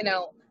that,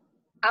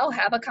 I'll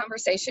have a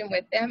conversation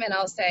with them and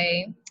I'll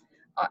say,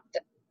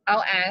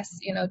 I'll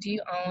ask, do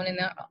you own? And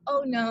they'll,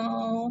 oh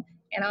no,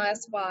 And I'll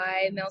ask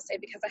why, and they'll say,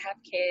 because I have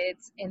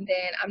kids. And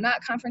then I'm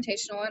not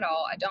confrontational at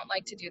all. I don't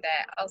like to do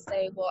that. I'll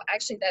say, well,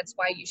 actually, that's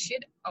why you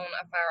should own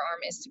a firearm,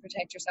 is to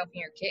protect yourself and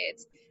your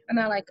kids. And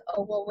they're like,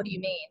 oh, well, what do you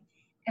mean?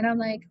 And I'm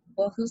like,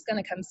 well, who's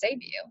going to come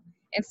save you?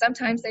 And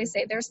sometimes they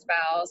say their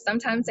spouse.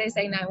 Sometimes they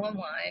say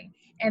 911.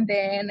 And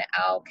then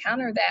I'll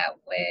counter that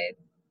with,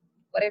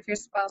 what if your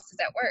spouse is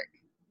at work?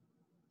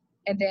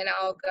 And then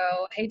I'll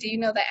go, hey, do you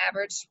know the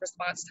average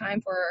response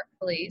time for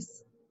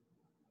police?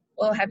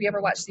 Well, have you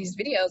ever watched these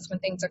videos when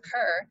things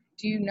occur?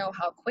 Do you know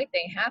how quick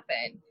they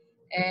happen?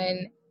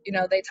 And, you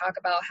know, they talk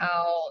about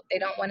how they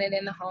don't want it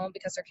in the home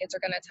because their kids are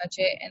going to touch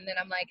it. And then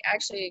I'm like,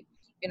 actually,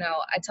 you know,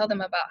 I tell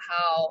them about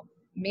how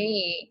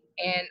me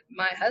and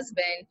my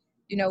husband,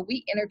 you know,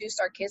 we introduced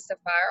our kids to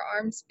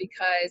firearms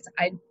because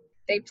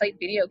they played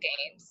video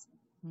games.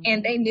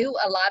 And they knew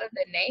a lot of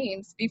the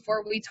names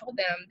before we told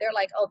them. They're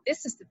like, oh,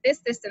 this is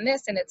this, and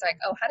this. And it's like,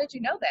 oh, how did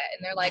you know that?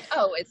 And they're like,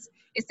 oh, it's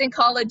in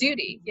Call of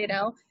Duty, you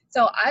know?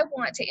 So I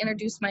want to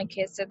introduce my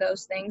kids to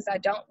those things. I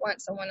don't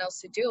want someone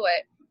else to do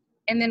it.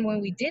 And then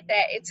when we did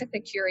that, it took the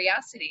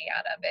curiosity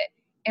out of it.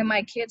 And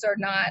my kids are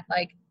not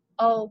like,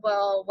 oh,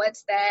 well,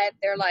 what's that?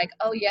 They're like,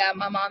 oh, yeah,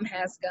 my mom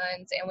has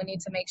guns, and we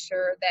need to make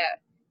sure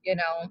that, you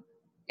know,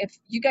 if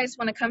you guys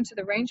want to come to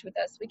the range with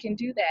us, we can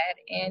do that.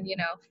 And, you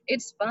know,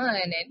 it's fun,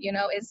 and, you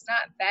know, it's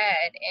not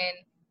bad.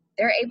 And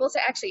they're able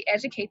to actually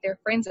educate their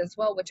friends as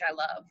well, which I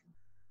love.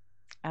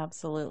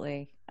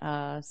 Absolutely.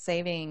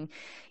 Saving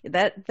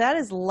that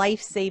is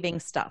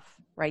life-saving stuff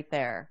right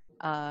there.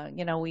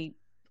 You know, a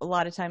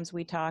lot of times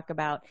we talk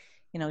about,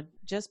 you know,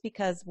 just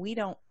because we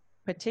don't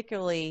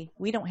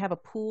have a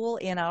pool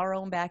in our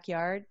own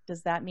backyard,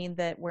 does that mean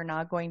that we're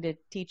not going to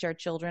teach our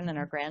children and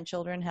our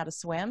grandchildren how to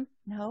swim?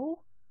 No.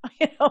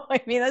 You know,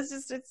 I mean,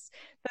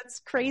 that's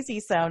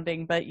crazy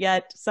sounding, but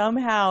yet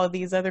somehow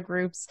these other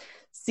groups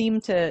seem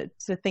to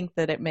think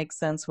that it makes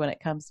sense when it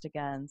comes to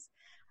guns.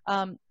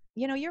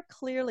 You know, you're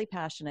clearly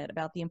passionate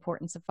about the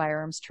importance of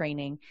firearms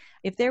training.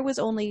 If there was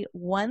only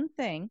one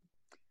thing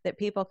that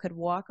people could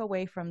walk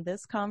away from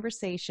this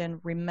conversation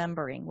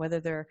remembering, whether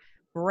they're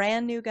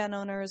brand new gun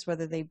owners,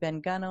 whether they've been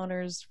gun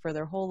owners for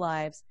their whole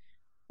lives,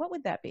 what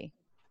would that be?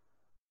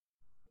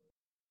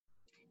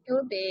 It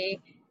would be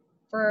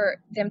for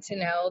them to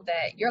know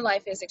that your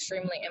life is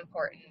extremely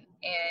important,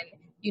 and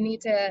you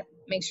need to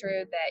make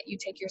sure that you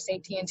take your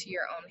safety into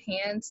your own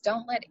hands.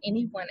 Don't let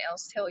anyone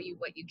else tell you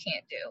what you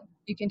can't do.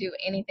 You can do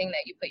anything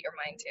that you put your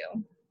mind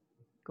to.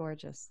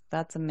 Gorgeous.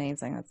 That's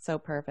amazing. That's so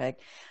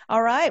perfect.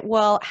 All right.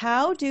 Well,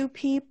 how do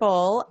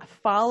people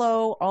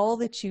follow all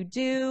that you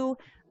do?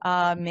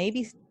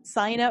 Maybe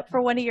sign up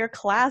for one of your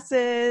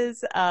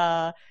classes,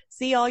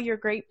 see all your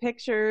great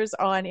pictures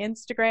on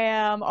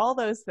Instagram, all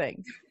those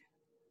things.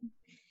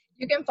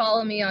 You can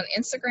follow me on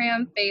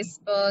Instagram,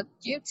 Facebook,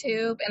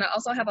 YouTube, and I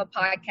also have a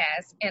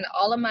podcast. And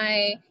all of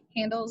my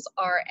handles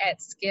are at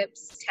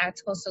Skips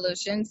Tactical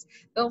Solutions.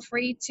 Feel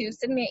free to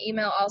send me an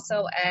email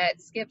also at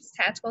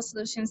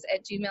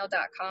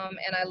skipstacticalsolutions@gmail.com.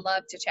 And I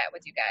love to chat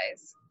with you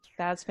guys.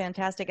 That's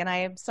fantastic. And I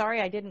am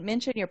sorry I didn't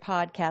mention your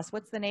podcast.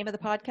 What's the name of the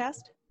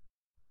podcast?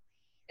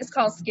 It's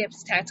called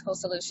Skips Tactical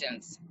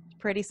Solutions.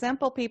 Pretty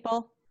simple,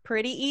 people.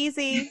 Pretty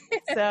easy.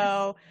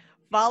 So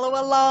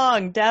follow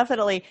along,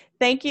 definitely.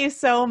 Thank you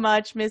so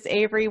much, Ms.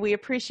 Avery. We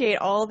appreciate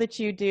all that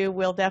you do.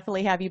 We'll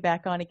definitely have you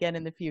back on again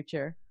in the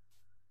future.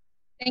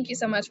 Thank you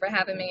so much for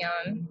having me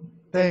on.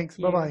 Thanks.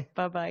 Bye-bye.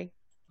 Bye-bye.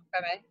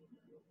 Bye-bye.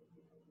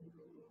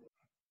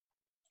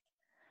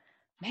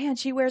 Man,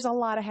 she wears a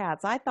lot of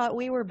hats. I thought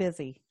we were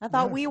busy. I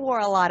thought we wore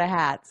a lot of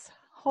hats.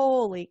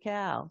 Holy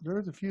cow.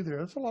 There's a few there.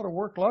 That's a lot of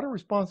work, a lot of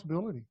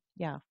responsibility.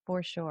 Yeah,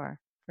 for sure.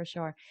 For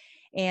sure.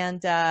 And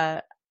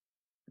that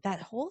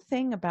whole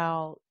thing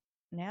about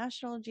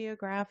National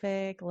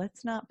Geographic,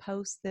 let's not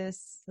post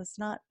this, let's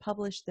not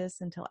publish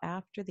this until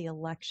after the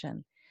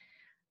election.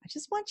 I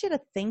just want you to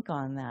think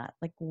on that.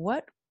 Like,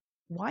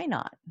 why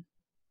not?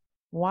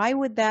 Why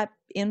would that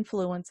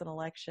influence an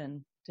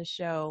election to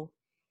show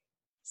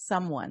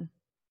someone,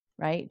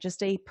 right?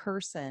 Just a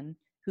person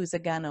who's a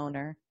gun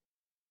owner.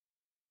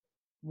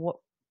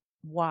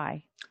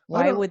 Why?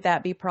 Why would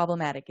that be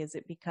problematic? Is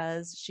it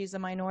because she's a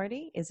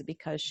minority? Is it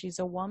because she's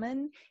a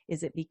woman?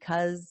 Is it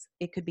because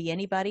it could be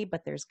anybody,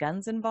 but there's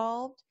guns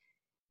involved?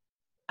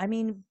 I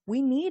mean,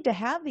 we need to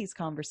have these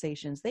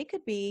conversations. They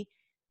could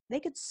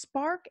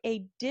spark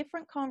a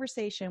different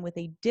conversation with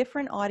a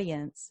different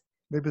audience.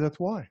 Maybe that's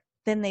why.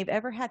 Than they've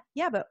ever had.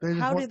 Yeah, but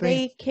how do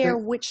they care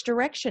which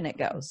direction it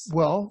goes?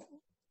 Well,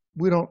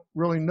 we don't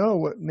really know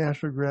what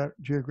National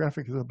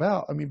Geographic is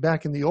about. I mean,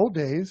 back in the old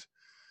days,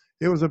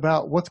 it was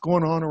about what's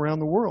going on around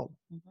the world,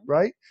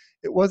 right?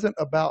 It wasn't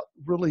about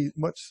really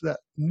much that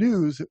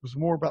news. It was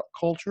more about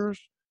cultures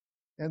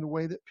and the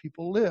way that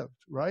people lived,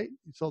 right?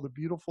 You saw the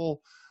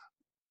beautiful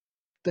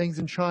things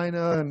in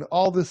China and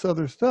all this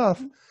other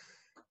stuff,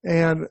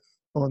 and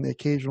on the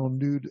occasional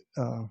nude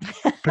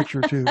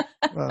picture too.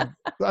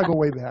 I go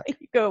way back.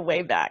 You go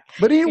way back.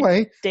 But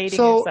anyway,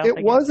 so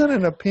it wasn't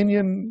an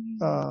opinion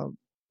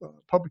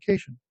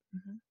publication.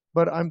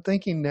 But I'm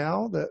thinking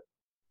now that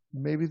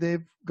maybe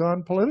they've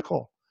gone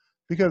political,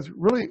 Because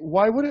really,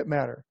 why would it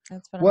matter?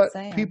 That's what I'm What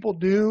saying. people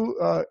do,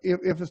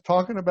 if it's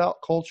talking about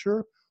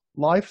culture,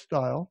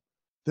 lifestyle,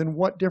 then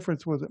what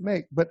difference does it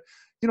make? But,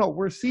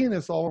 we're seeing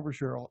this all over,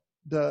 Cheryl.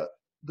 The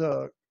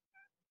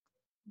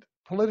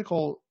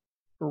political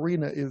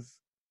arena is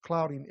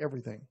clouding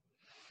everything.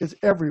 It's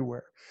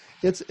everywhere.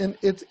 It's in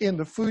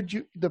the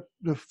food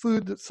the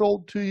food that's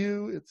sold to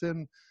you. It's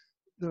in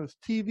the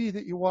TV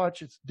that you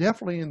watch. It's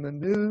definitely in the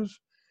news.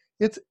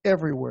 It's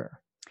everywhere.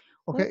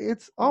 Okay,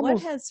 it's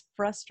almost. What has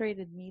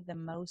frustrated me the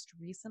most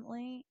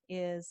recently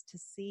is to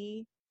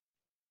see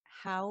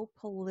how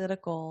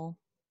political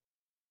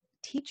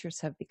teachers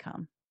have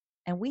become.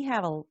 And we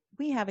have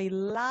a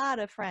lot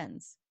of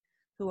friends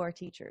who are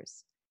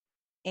teachers.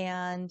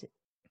 And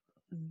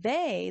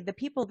the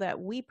people that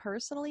we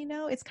personally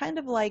know, it's kind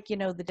of like,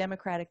 the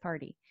Democratic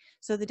Party.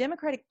 So the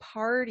Democratic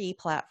Party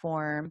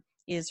platform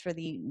is for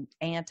the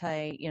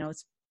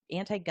it's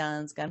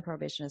anti-guns, gun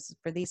prohibitionists,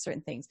 for these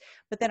certain things.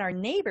 But then our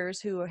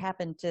neighbors who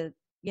happen to,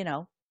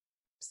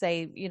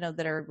 say,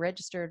 that are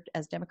registered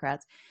as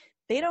Democrats,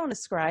 they don't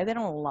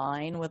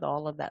align with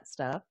all of that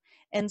stuff.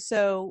 And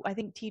so I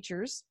think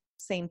teachers,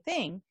 same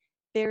thing.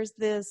 There's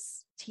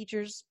this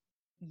teachers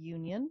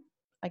union,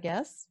 I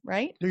guess,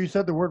 right? You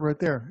said the word right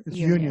there. It's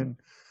union.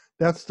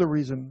 That's the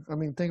reason. I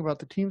mean, think about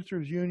the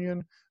Teamsters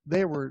Union.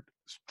 They were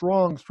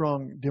strong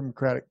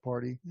Democratic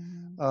Party.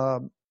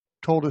 Mm-hmm.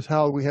 Told us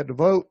how we had to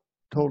vote.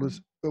 Told us.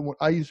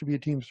 I used to be a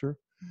Teamster,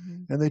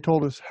 and they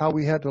told us how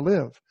we had to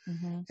live.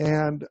 Mm-hmm.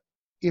 And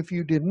if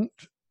you didn't,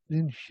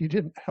 then you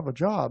didn't have a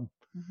job.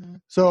 Mm-hmm.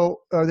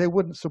 So they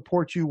wouldn't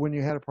support you when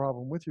you had a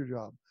problem with your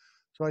job.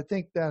 So I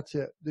think that's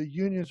it. The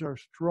unions are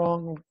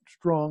strong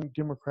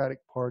Democratic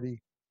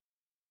Party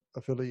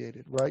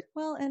affiliated, right?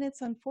 Well, and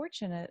it's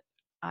unfortunate,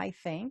 I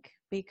think,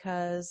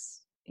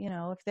 because,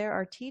 if there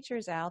are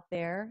teachers out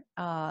there,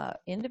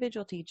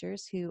 individual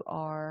teachers who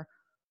are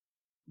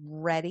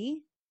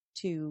ready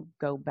to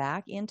go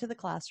back into the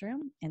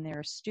classroom, and there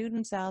are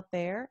students out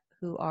there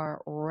who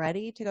are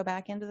ready to go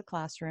back into the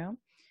classroom,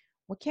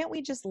 well, can't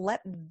we just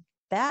let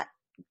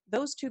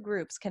those two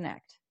groups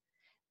connect?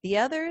 The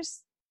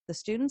others, the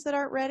students that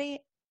aren't ready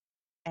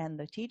and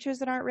the teachers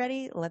that aren't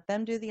ready, let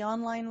them do the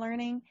online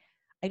learning.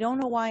 I don't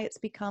know why it's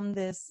become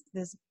this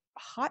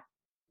hot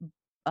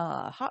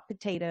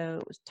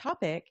potato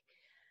topic,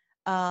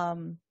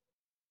 to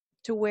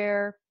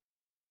where,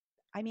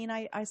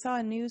 I saw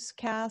a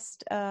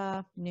newscast,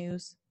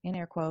 news in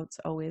air quotes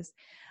always,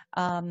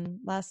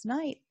 last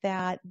night,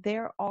 that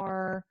there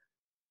are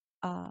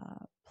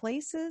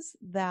places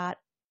that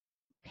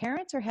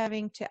parents are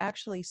having to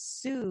actually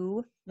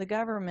sue the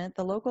government,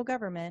 the local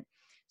government,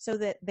 so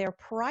that their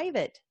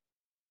private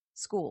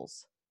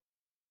schools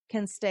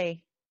can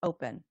stay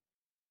open,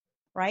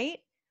 right?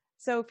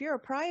 So if you're a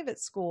private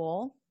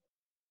school,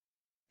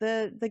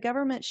 the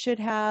government should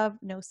have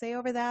no say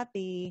over that.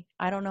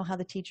 I don't know how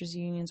the teachers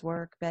unions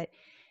work, but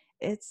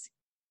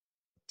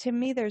to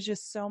me, there's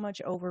just so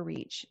much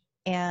overreach,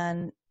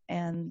 and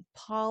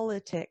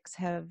politics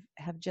have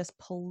just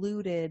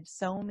polluted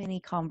so many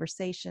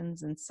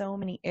conversations in so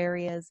many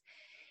areas.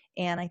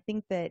 And I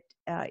think that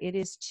it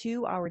is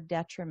to our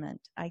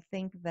detriment. I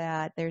think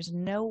that there's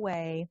no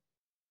way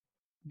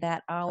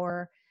that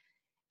our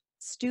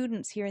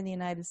students here in the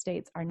United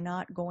States are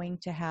not going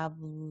to have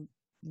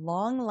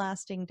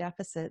long-lasting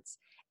deficits,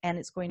 and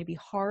it's going to be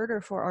harder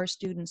for our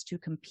students to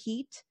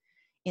compete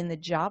in the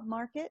job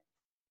market,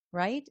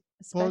 right?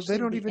 Especially they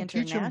don't the even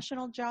teach them.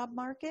 International job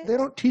market. They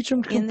don't teach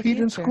them to compete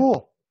in future.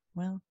 school.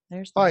 Well,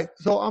 there's all right.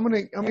 So I'm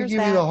gonna give you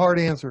the hard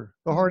answer.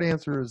 The hard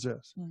answer is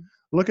this: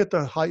 look at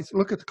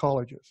the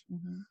colleges.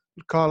 Mm-hmm.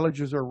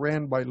 Colleges are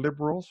ran by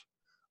liberals,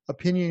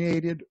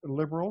 opinionated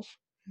liberals,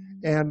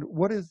 and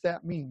what does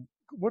that mean?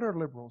 What are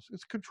liberals?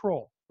 It's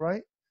control,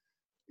 right?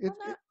 It's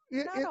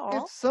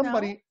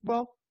somebody.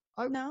 No.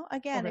 Well, no.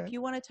 Again, if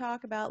you want to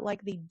talk about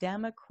like the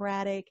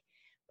Democratic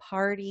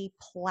Party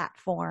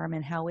platform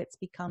and how it's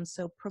become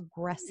so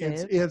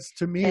progressive, it's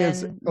to me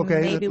is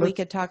okay. Maybe we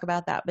could talk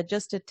about that, but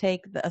just to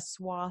take a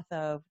swath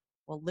of,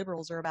 well,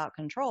 liberals are about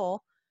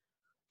control.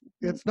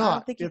 It's not. I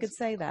don't think you could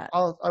say that.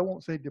 I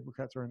won't say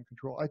Democrats are in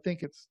control. I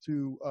think it's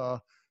to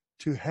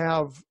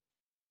have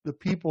the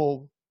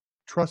people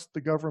trust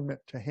the government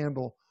to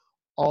handle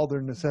all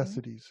their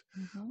necessities.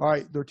 Mm-hmm. All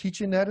right, they're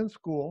teaching that in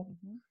school,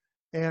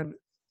 and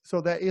so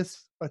that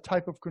is a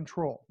type of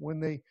control. When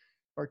they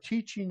are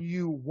teaching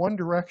you one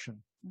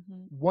direction,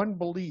 one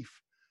belief,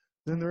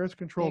 then there is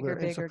control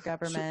bigger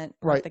government.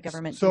 Right. The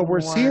government do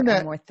we're seeing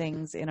that more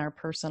things in our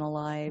personal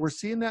lives. We're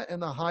seeing that in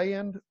the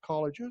high-end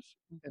colleges,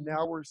 and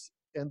now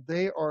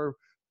they are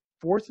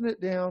forcing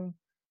it down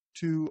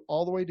to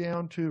all the way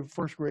down to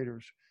first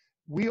graders.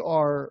 We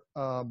are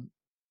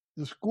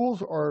the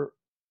schools are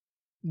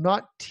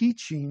not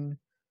teaching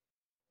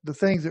the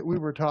things that we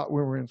were taught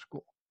when we were in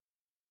school.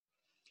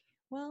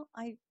 Well,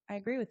 I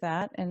agree with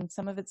that, and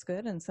some of it's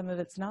good and some of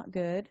it's not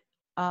good.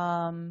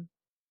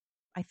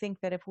 I think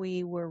that if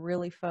we were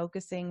really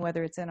focusing,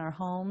 whether it's in our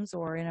homes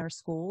or in our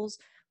schools,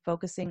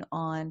 focusing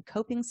on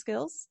coping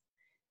skills,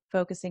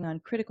 focusing on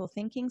critical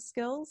thinking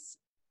skills,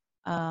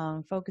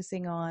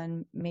 focusing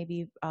on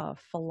maybe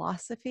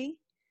philosophy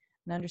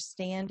and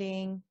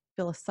understanding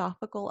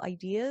philosophical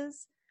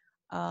ideas,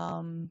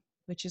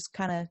 which is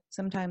kind of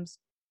sometimes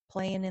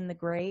playing in the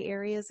gray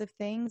areas of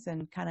things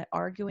and kind of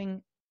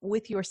arguing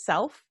with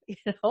yourself.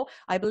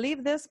 I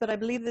believe this, but I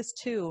believe this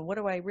too. What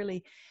do I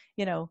really,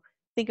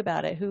 think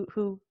about it?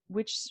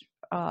 Which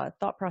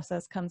thought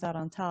process comes out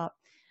on top?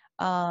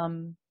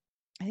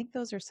 I think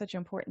those are such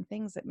important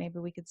things that maybe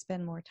we could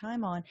spend more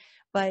time on.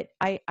 But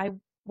I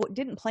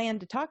didn't plan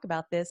to talk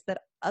about this, but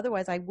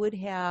otherwise I would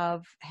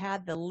have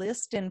had the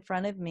list in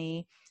front of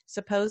me.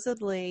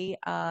 Supposedly,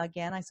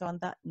 again, I saw on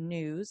the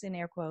news, in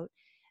air quote,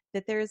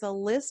 that there is a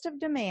list of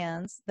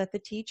demands that the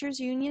teachers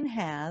union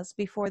has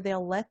before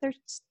they'll let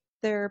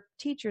their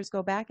teachers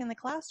go back in the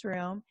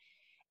classroom.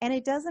 And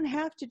it doesn't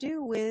have to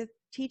do with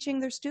teaching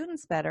their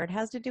students better. It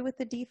has to do with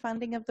the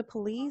defunding of the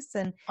police.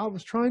 And I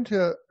was trying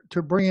to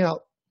bring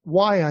out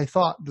why I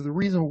thought the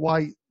reason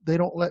why they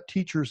don't let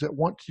teachers that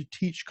want to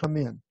teach come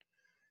in.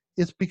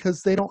 It's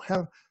because they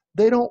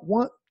don't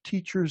want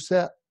teachers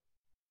that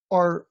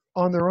are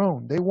on their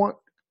own. They want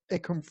to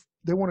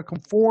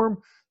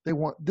conform. They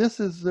want, this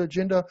is the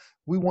agenda.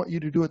 We want you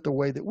to do it the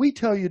way that we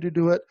tell you to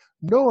do it.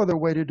 No other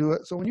way to do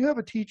it. So when you have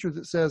a teacher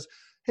that says,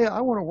 hey,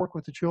 I want to work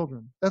with the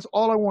children. That's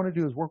all I want to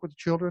do is work with the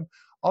children.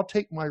 I'll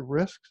take my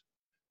risks.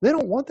 They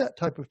don't want that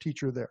type of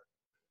teacher there.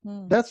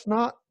 That's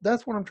what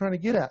I'm trying to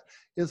get at,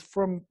 is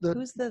from the.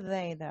 Who's the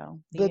they though?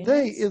 The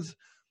they is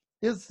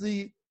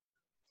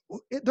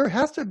there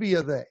has to be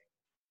a they.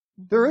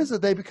 There is a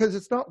they, because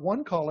it's not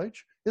one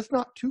college. It's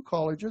not two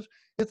colleges.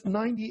 It's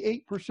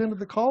 98% of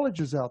the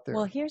colleges out there.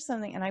 Well, here's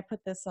something, and I put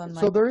this on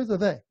so there is a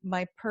they.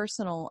 My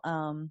personal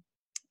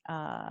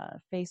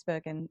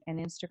Facebook and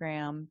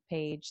Instagram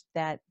page,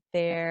 that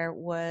there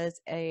was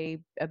a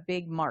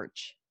big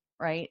march,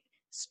 right?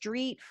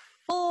 Street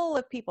full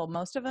of people,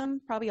 most of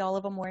them, probably all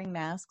of them wearing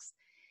masks,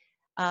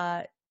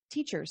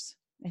 teachers,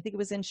 I think it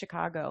was in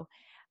Chicago,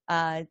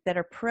 that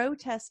are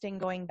protesting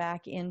going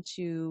back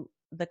into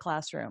the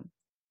classroom.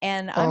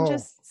 And I'm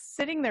just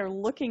sitting there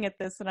looking at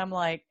this, and I'm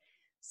like,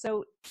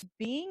 so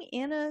being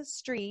in a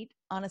street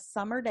on a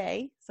summer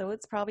day, so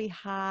it's probably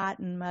hot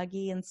and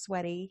muggy and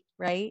sweaty,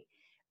 right?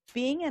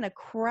 Being in a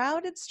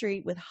crowded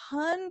street with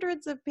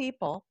hundreds of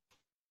people,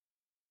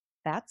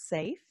 that's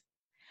safe.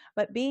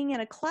 But being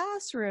in a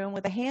classroom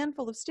with a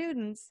handful of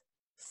students,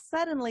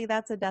 suddenly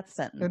that's a death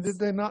sentence. And did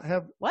they not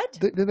have, what?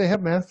 Did they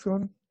have masks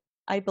on?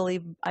 I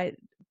believe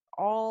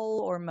all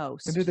or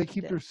most. And did they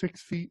keep their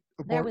 6 feet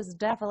apart? There was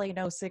definitely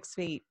no 6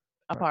 feet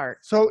apart.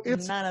 So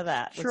it's none of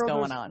that was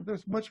going on.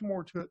 There's much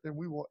more to it than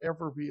we will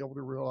ever be able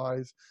to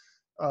realize.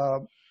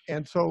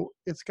 And so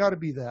it's got to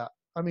be that.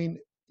 I mean,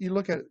 you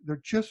look at it,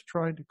 they're just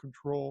trying to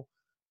control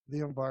the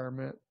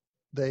environment.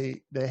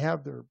 They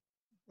have their,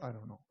 I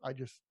don't know.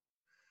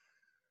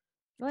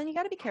 Well, and you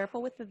got to be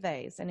careful with the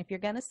theys. And if you're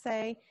going to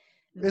say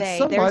they,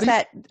 there's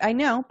that, I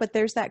know, but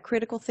there's that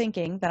critical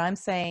thinking that I'm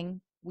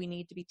saying we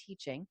need to be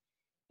teaching.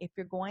 If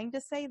you're going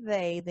to say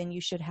they, then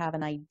you should have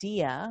an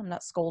idea. I'm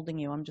not scolding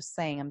you. I'm just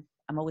saying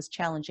I'm always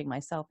challenging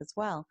myself as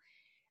well,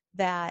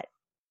 that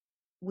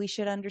we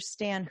should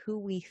understand who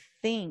we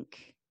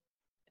think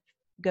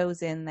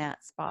goes in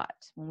that spot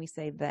when we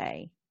say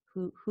they.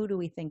 Who do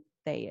we think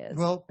they is?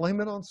 Well, blame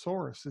it on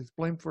Soros. He's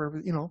blamed for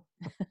everything,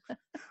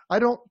 I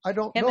don't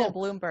Him know. And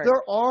Bloomberg.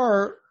 There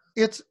are,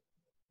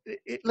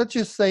 let's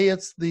just say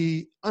it's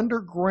the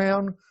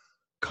underground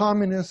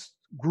communist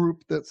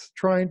group that's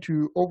trying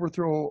to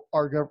overthrow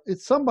our government.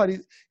 It's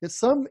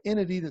some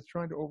entity that's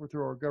trying to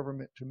overthrow our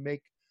government to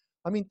make,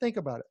 think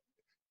about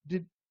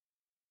it.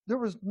 There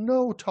was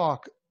no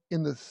talk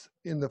in the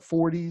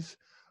 40s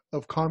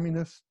of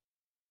communist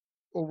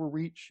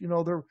overreach.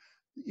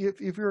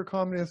 If you're a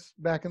communist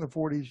back in the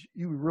 40s,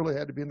 you really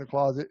had to be in the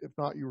closet. If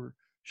not, you were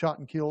shot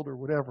and killed or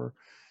whatever.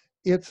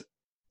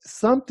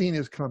 Something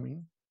is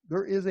coming.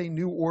 There is a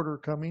new order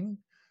coming.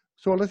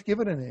 So let's give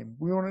it a name.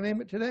 We want to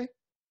name it today?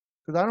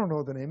 Because I don't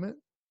know the name it,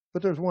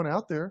 but there's one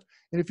out there.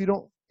 And if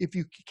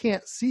you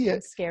can't see it,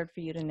 I'm scared for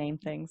you to name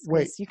things.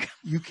 Wait,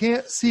 you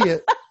can't see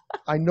it.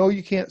 I know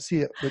you can't see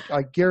it, but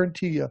I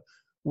guarantee you,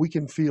 we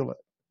can feel it.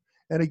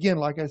 And again,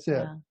 like I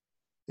said,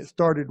 It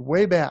started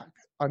way back.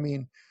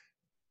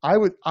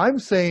 I'm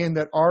saying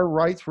that our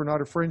rights were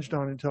not infringed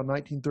on until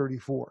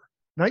 1934.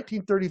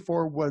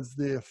 1934 was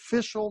the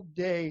official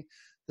day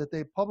that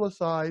they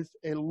publicized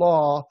a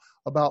law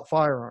about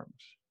firearms.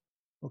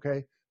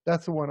 Okay,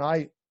 that's the one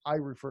I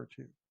refer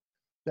to.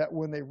 That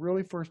when they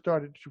really first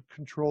started to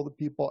control the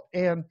people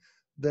and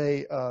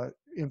they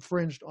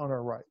infringed on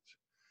our rights.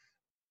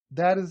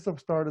 That is the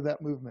start of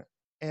that movement.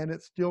 And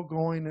it's still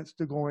going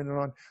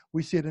on.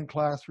 We see it in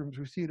classrooms.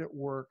 We see it at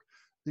work.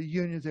 The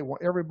unions, the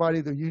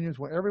unions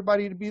want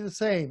everybody to be the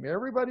same.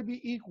 Everybody be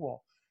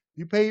equal.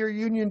 You pay your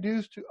union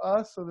dues to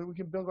us so that we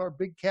can build our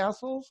big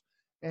castles,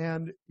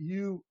 and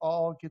you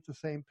all get the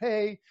same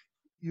pay.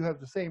 You have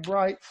the same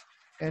rights.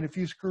 And if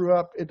you screw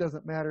up, it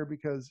doesn't matter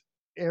because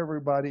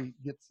everybody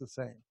gets the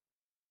same.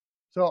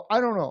 So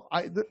I don't know.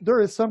 There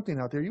is something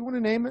out there. You want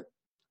to name it?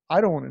 I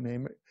don't want to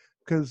name it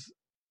because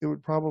it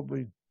would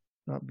probably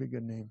not be a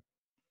good name.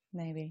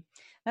 Maybe.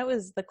 That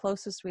was the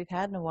closest we've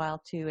had in a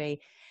while to a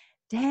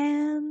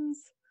Dan's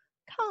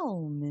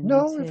commentary.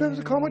 No, if it was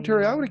a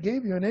commentary, I would have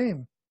gave you a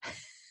name.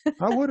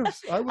 I would have.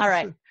 All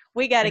right.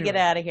 We got to Anyway. get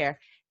out of here.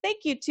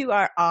 Thank you to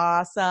our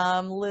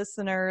awesome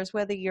listeners,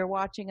 whether you're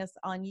watching us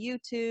on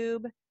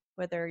YouTube,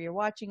 whether you're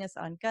watching us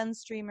on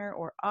Gunstreamer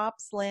or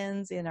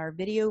OpsLens in our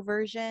video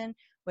version,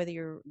 whether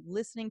you're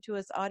listening to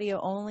us audio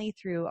only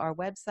through our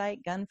website,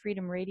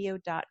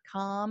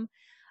 gunfreedomradio.com.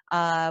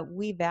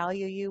 We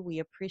value you. We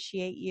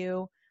appreciate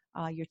you.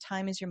 Your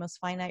time is your most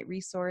finite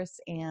resource,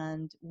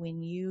 and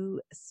when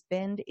you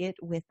spend it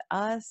with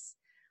us,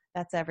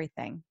 that's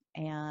everything.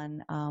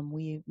 And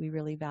we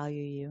really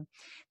value you.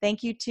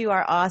 Thank you to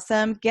our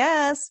awesome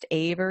guest,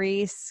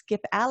 Avery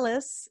Skip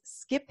Alice.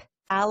 Skip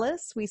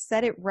Alice, we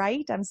said it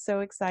right. I'm so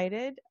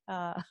excited.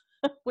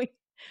 We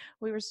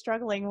were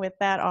struggling with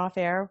that off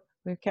air.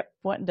 We kept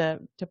wanting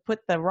to put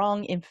the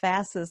wrong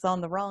emphasis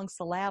on the wrong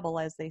syllable,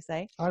 as they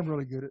say. I'm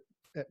really good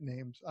at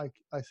names. I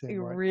say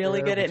You're right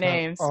really good every at time,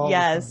 names. all the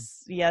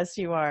Yes, yes,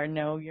 you are.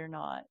 No, you're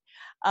not.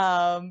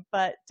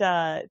 But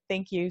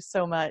thank you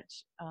so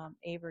much,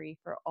 Avery,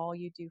 for all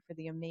you do, for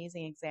the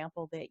amazing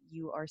example that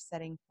you are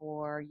setting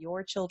for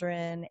your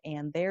children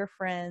and their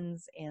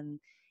friends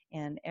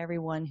and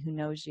everyone who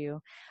knows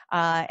you.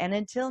 And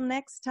until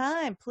next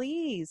time,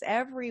 please,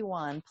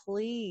 everyone,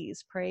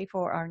 please pray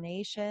for our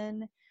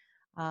nation.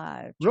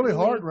 Really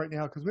hard right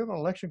now because we have an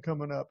election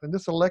coming up, and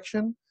this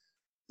election,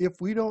 if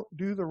we don't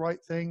do the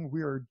right thing,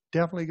 we are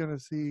definitely going to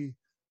see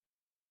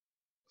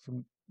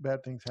some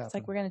bad things happen. It's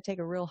like we're going to take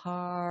a real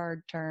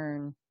hard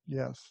turn.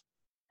 Yes.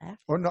 After.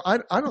 Or no, I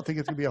don't think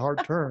it's going to be a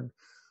hard turn.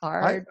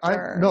 Hard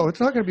turn. No,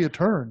 it's not going to be a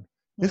turn.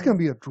 It's going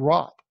to be a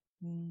drop.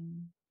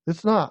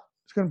 It's not.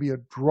 It's going to be a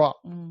drop.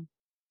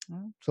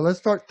 So let's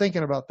start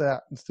thinking about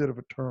that instead of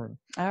a turn.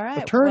 All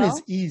right. A turn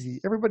is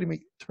easy. Everybody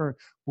make a turn,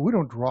 but we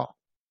don't drop.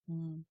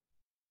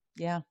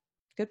 Yeah.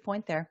 Good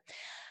point there.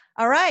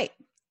 All right.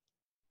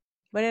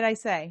 What did I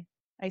say?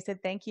 I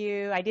said thank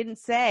you. I didn't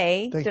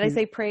say. Did I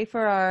say pray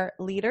for our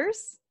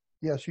leaders?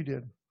 Yes, you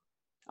did.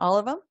 All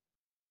of them?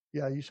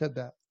 Yeah, you said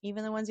that.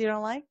 Even the ones you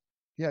don't like?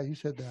 Yeah, you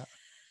said that.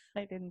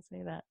 I didn't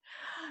say that.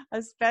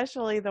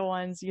 Especially the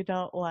ones you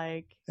don't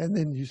like. And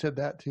then you said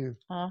that too.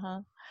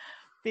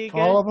 Be good.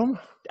 All of them?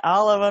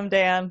 All of them,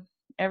 Dan.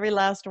 Every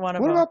last one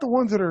of them. What about the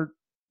ones that are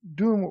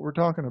doing what we're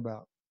talking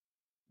about?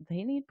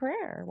 They need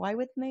prayer. Why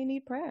wouldn't they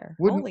need prayer?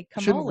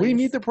 Shouldn't we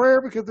need the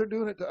prayer because they're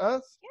doing it to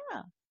us?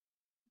 Yeah.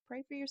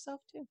 Pray for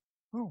yourself too.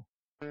 Oh,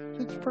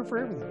 just pray for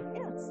everything.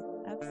 Yes,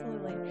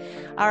 absolutely.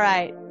 All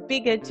right. Be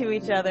good to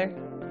each other.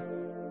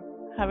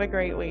 Have a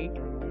great week.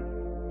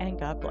 And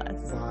God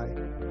bless.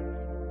 Bye.